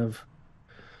 that kind of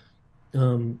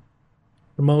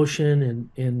promotion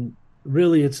and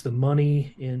really it's the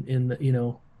money and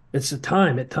it's the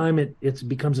time. At time it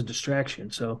becomes a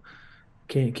distraction. So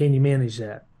can you manage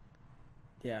that?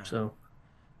 Yeah. So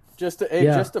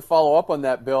yeah. Just to follow up on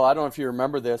that, Bill, I don't know if you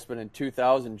remember this, but in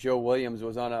 2000, Joe Williams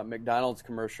was on a McDonald's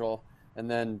commercial, and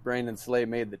then Brandon Slay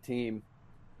made the team.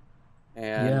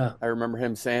 And Yeah. I remember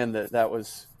him saying that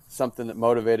was something that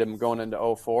motivated him going into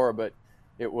 '04, but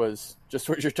it was just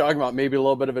what you're talking about, maybe a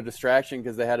little bit of a distraction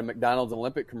because they had a McDonald's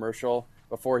Olympic commercial,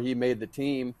 before he made the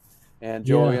team, and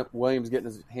Yeah. Joe Williams getting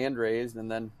his hand raised,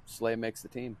 and then Slay makes the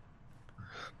team.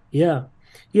 Yeah.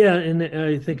 Yeah, and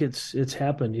I think it's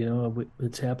happened,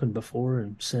 it's happened before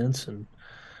and since, and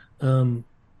um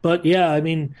but yeah, I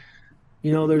mean,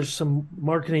 there's some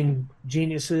marketing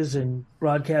geniuses and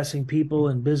broadcasting people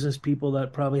and business people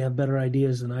that probably have better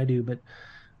ideas than I do, but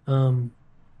um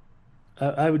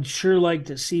I would sure like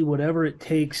to see whatever it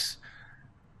takes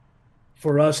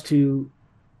for us to,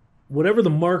 whatever the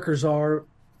markers are,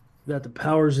 that the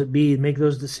powers that be make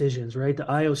those decisions, right? The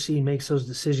IOC makes those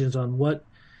decisions on what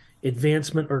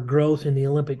advancement or growth in the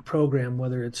Olympic program,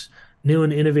 whether it's new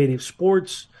and innovative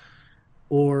sports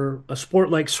or a sport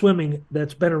like swimming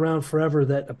that's been around forever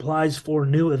that applies for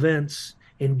new events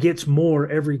and gets more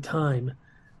every time.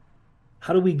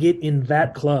 How do we get in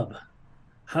that club?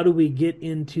 How do we get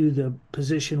into the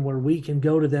position where we can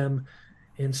go to them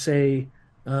and say,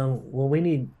 well, we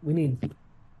need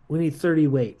 30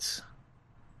 weights.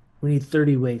 We need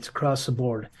 30 weights across the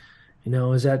board.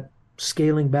 Is that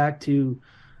scaling back to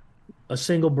a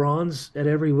single bronze at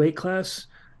every weight class?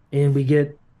 And we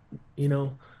get, you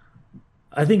know,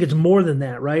 I think it's more than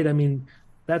that, right? I mean,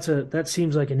 that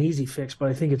seems like an easy fix, but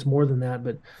I think it's more than that.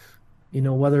 But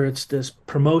whether it's this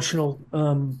promotional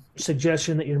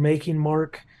suggestion that you're making,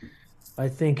 Mark, I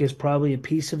think is probably a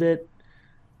piece of it,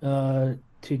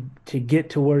 to get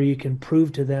to where you can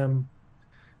prove to them,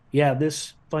 yeah,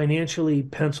 this financially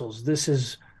pencils. This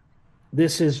is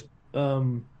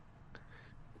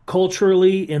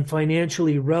culturally and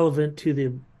financially relevant to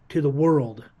the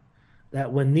world.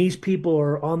 That when these people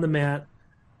are on the mat,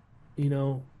 you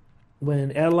know,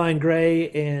 when Adeline Gray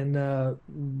and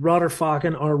Roder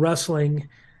are wrestling,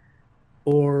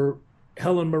 or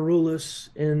Helen Maroulis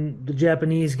and the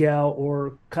Japanese gal,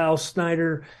 or Kyle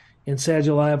Snyder and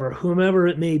Sadulaev, or whomever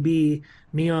it may be,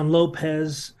 Mion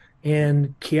Lopez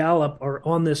and Kialip are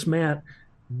on this mat,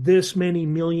 this many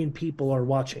million people are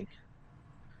watching.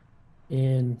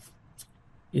 And,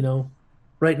 you know,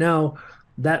 right now,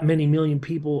 that many million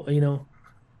people,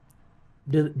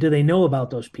 do they know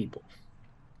about those people?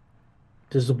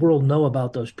 Does the world know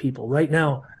about those people? Right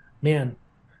now, man,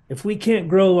 if we can't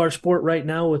grow our sport right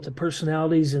now with the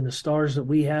personalities and the stars that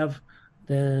we have,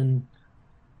 then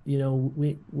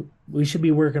we should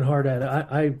be working hard at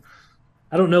it.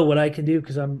 I don't know what I can do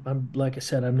because I'm like I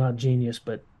said, I'm not genius,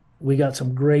 but we got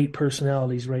some great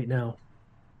personalities right now.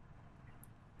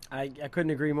 I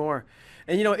couldn't agree more.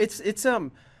 And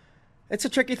it's a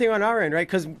tricky thing on our end, right?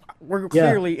 Because we're Yeah,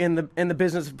 clearly in the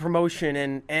business of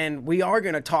promotion, and we are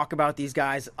going to talk about these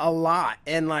guys a lot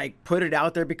and like put it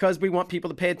out there because we want people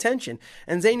to pay attention.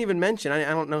 And Zane even mentioned, I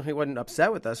don't know if he wasn't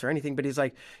upset with us or anything, but he's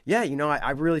like, yeah,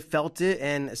 I really felt it,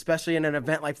 and especially in an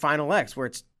event like Final X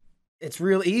where it's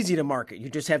real easy to market. You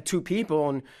just have two people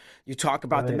and you talk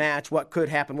about the right. match, what could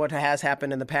happen, what has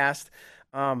happened in the past.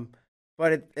 Um,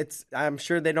 but it's I'm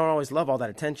sure they don't always love all that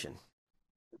attention.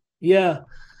 Yeah,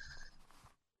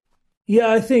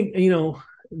 yeah. I think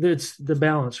that's the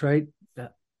balance, right?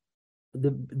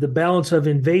 The balance of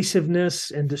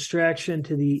invasiveness and distraction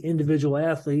to the individual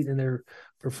athlete and their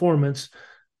performance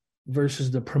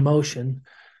versus the promotion.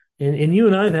 And you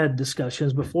and I have had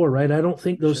discussions before, right? I don't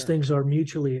think those Sure. things are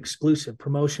mutually exclusive,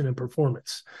 promotion and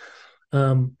performance.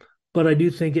 Um, but I do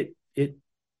think it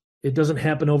doesn't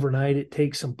happen overnight. It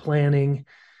takes some planning.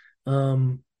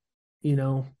 Um, you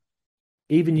know,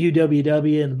 Even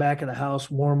UWW in the back of the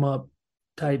house warm up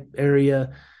type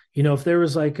area. If there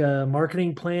was like a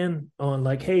marketing plan on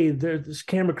like, hey, this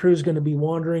camera crew is going to be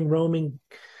wandering, roaming,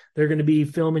 they're going to be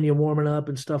filming you warming up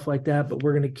and stuff like that, but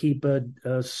we're going to keep a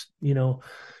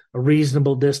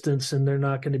reasonable distance, and they're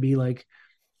not going to be like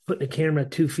putting a camera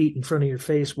 2 feet in front of your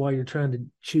face while you're trying to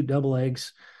shoot double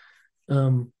eggs.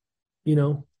 Um, you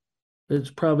know, it's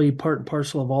probably part and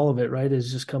parcel of all of it, right?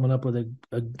 Is just coming up with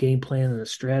a game plan and a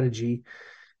strategy,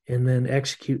 and then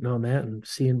executing on that and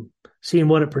seeing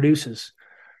what it produces.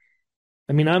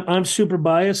 I mean, I'm super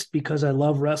biased because I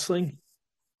love wrestling,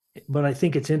 but I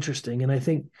think it's interesting, and I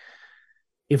think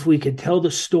if we could tell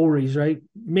the stories, right?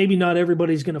 Maybe not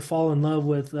everybody's going to fall in love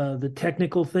with the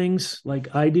technical things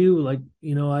like I do. Like,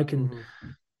 I can Hmm.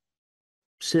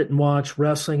 sit and watch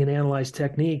wrestling and analyze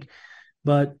technique,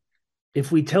 but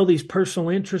if we tell these personal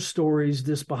interest stories,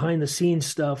 this behind the scenes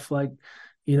stuff, like,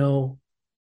 you know,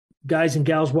 guys and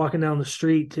gals walking down the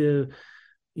street to,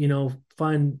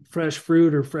 find fresh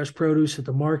fruit or fresh produce at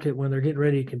the market when they're getting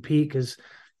ready to compete, because,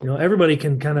 everybody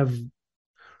can kind of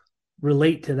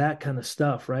relate to that kind of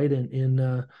stuff, right? And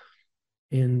I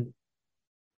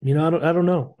don't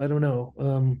know.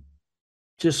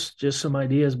 Just some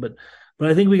ideas, but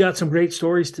I think we got some great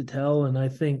stories to tell, and I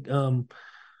think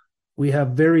We have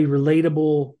very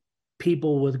relatable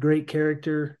people with great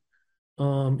character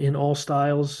in all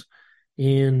styles,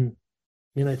 and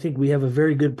I think we have a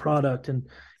very good product. And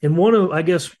one of, I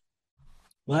guess,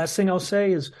 last thing I'll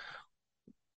say is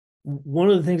one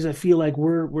of the things I feel like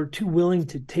we're too willing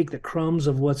to take the crumbs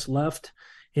of what's left,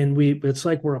 and it's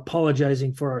like we're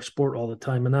apologizing for our sport all the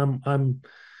time. And I'm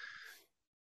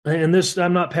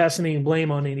not passing any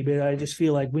blame on anybody. I just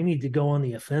feel like we need to go on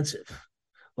the offensive.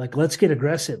 Like, let's get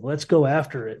aggressive. Let's go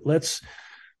after it. Let's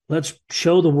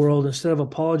show the world, instead of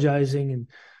apologizing and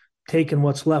taking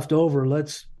what's left over.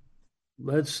 Let's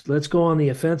go on the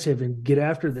offensive and get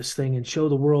after this thing and show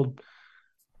the world.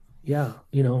 Yeah,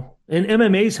 and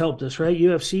MMA's helped us, right?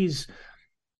 UFC's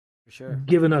For sure.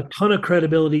 given a ton of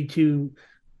credibility to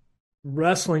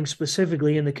wrestling,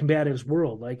 specifically in the combatives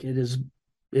world. Like, it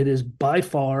is by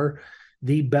far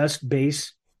the best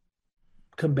base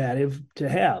combative to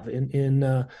have, and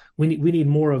we need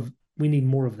more of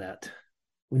that.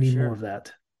 We For need more sure. of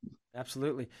that.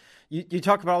 Absolutely. You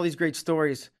talk about all these great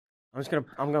stories. I'm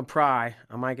gonna pry.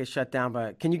 I might get shut down,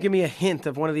 but can you give me a hint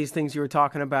of one of these things you were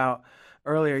talking about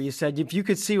earlier? You said if you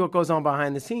could see what goes on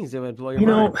behind the scenes, it would blow your You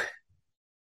know, mind.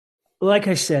 like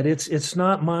I said, it's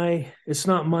not my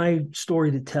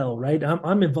story to tell, right?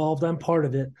 I'm involved. I'm part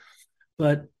of it,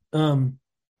 but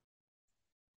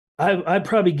I've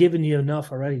probably given you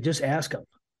enough already. Just ask them.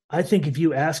 I think if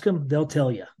you ask them, they'll tell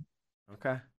you.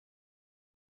 Okay.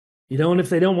 And if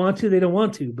they don't want to, they don't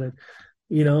want to. But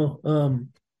you know, um,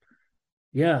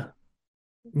 yeah.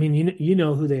 I mean, you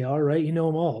know who they are, right? You know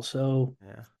them all. So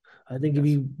Yeah. I think if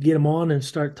Yes. you get them on and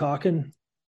start talking,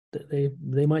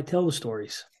 they might tell the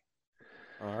stories.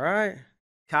 All right. But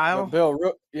Kyle.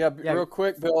 Bill, Yeah. real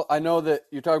quick, Bill, I know that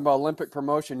you're talking about Olympic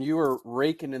promotion. You were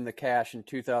raking in the cash in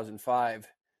 2005.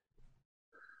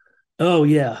 Oh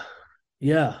yeah,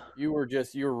 yeah, You were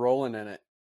rolling in it.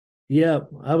 yeah.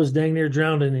 I was dang near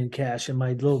drowning in cash in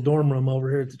my little dorm room over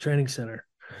here at the training center.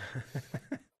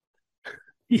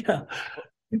 Yeah,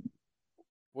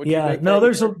 What'd you yeah. make No, that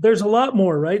there's year? a lot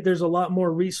more, right? There's a lot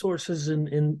more resources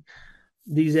in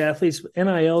these athletes.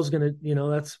 NIL is gonna,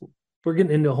 that's we're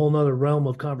getting into a whole nother realm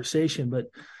of conversation, but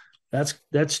that's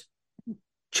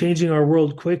changing our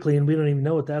world quickly, and we don't even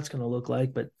know what that's going to look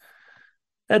like. But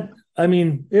I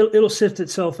mean, it'll sift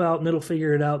itself out, and it'll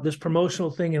figure it out. This promotional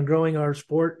thing and growing our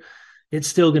sport, it's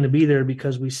still going to be there,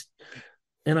 because we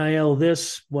NIL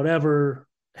this, whatever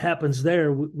happens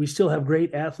there, we still have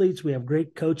great athletes, we have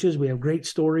great coaches, we have great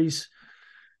stories,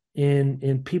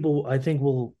 and people, I think,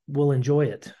 will enjoy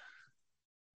it.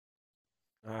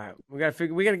 All right. We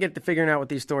gotta get to figuring out what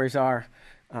these stories are.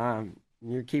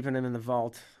 You're keeping them in the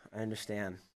vault. I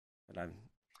understand, but I'm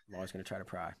always gonna try to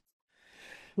pry.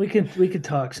 We can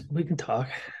talk.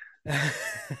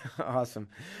 Awesome.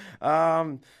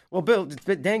 Well, Bill, it's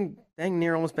been dang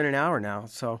near almost been an hour now,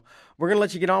 so we're gonna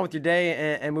let you get on with your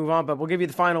day and move on. But we'll give you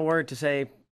the final word to say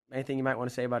anything you might want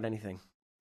to say about anything.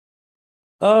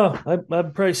 Oh, I've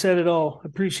probably said it all. I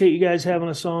appreciate you guys having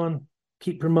us on.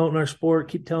 Keep promoting our sport.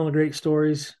 Keep telling the great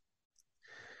stories.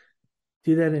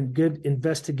 Do that in good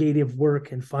investigative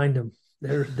work and find them.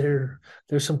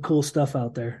 There's some cool stuff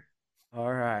out there.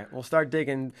 All right, we'll start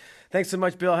digging. Thanks so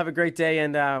much, Bill. Have a great day,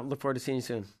 and look forward to seeing you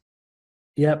soon.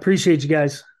 Yeah, appreciate you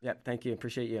guys. Yep, thank you.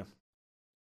 Appreciate you.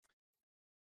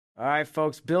 All right,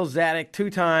 folks. Bill Zadick,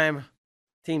 two-time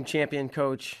team champion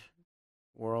coach,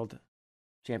 world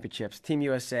championships, Team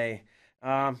USA.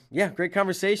 Yeah, great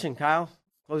conversation, Kyle.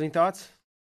 Closing thoughts?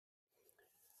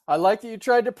 I like that you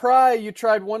tried to pry. You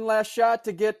tried one last shot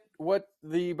to get what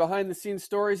the behind the scenes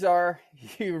stories are.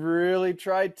 You really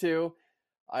tried to.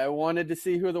 I wanted to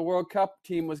see who the World Cup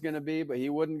team was going to be, but he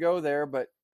wouldn't go there. But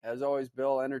as always,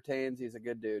 Bill entertains. He's a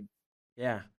good dude.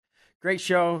 Yeah, great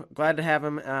show. Glad to have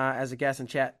him as a guest in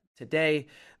chat today.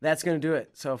 That's going to do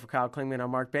it. So for Kyle Klingman,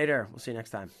 I'm Mark Bader. We'll see you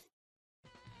next time.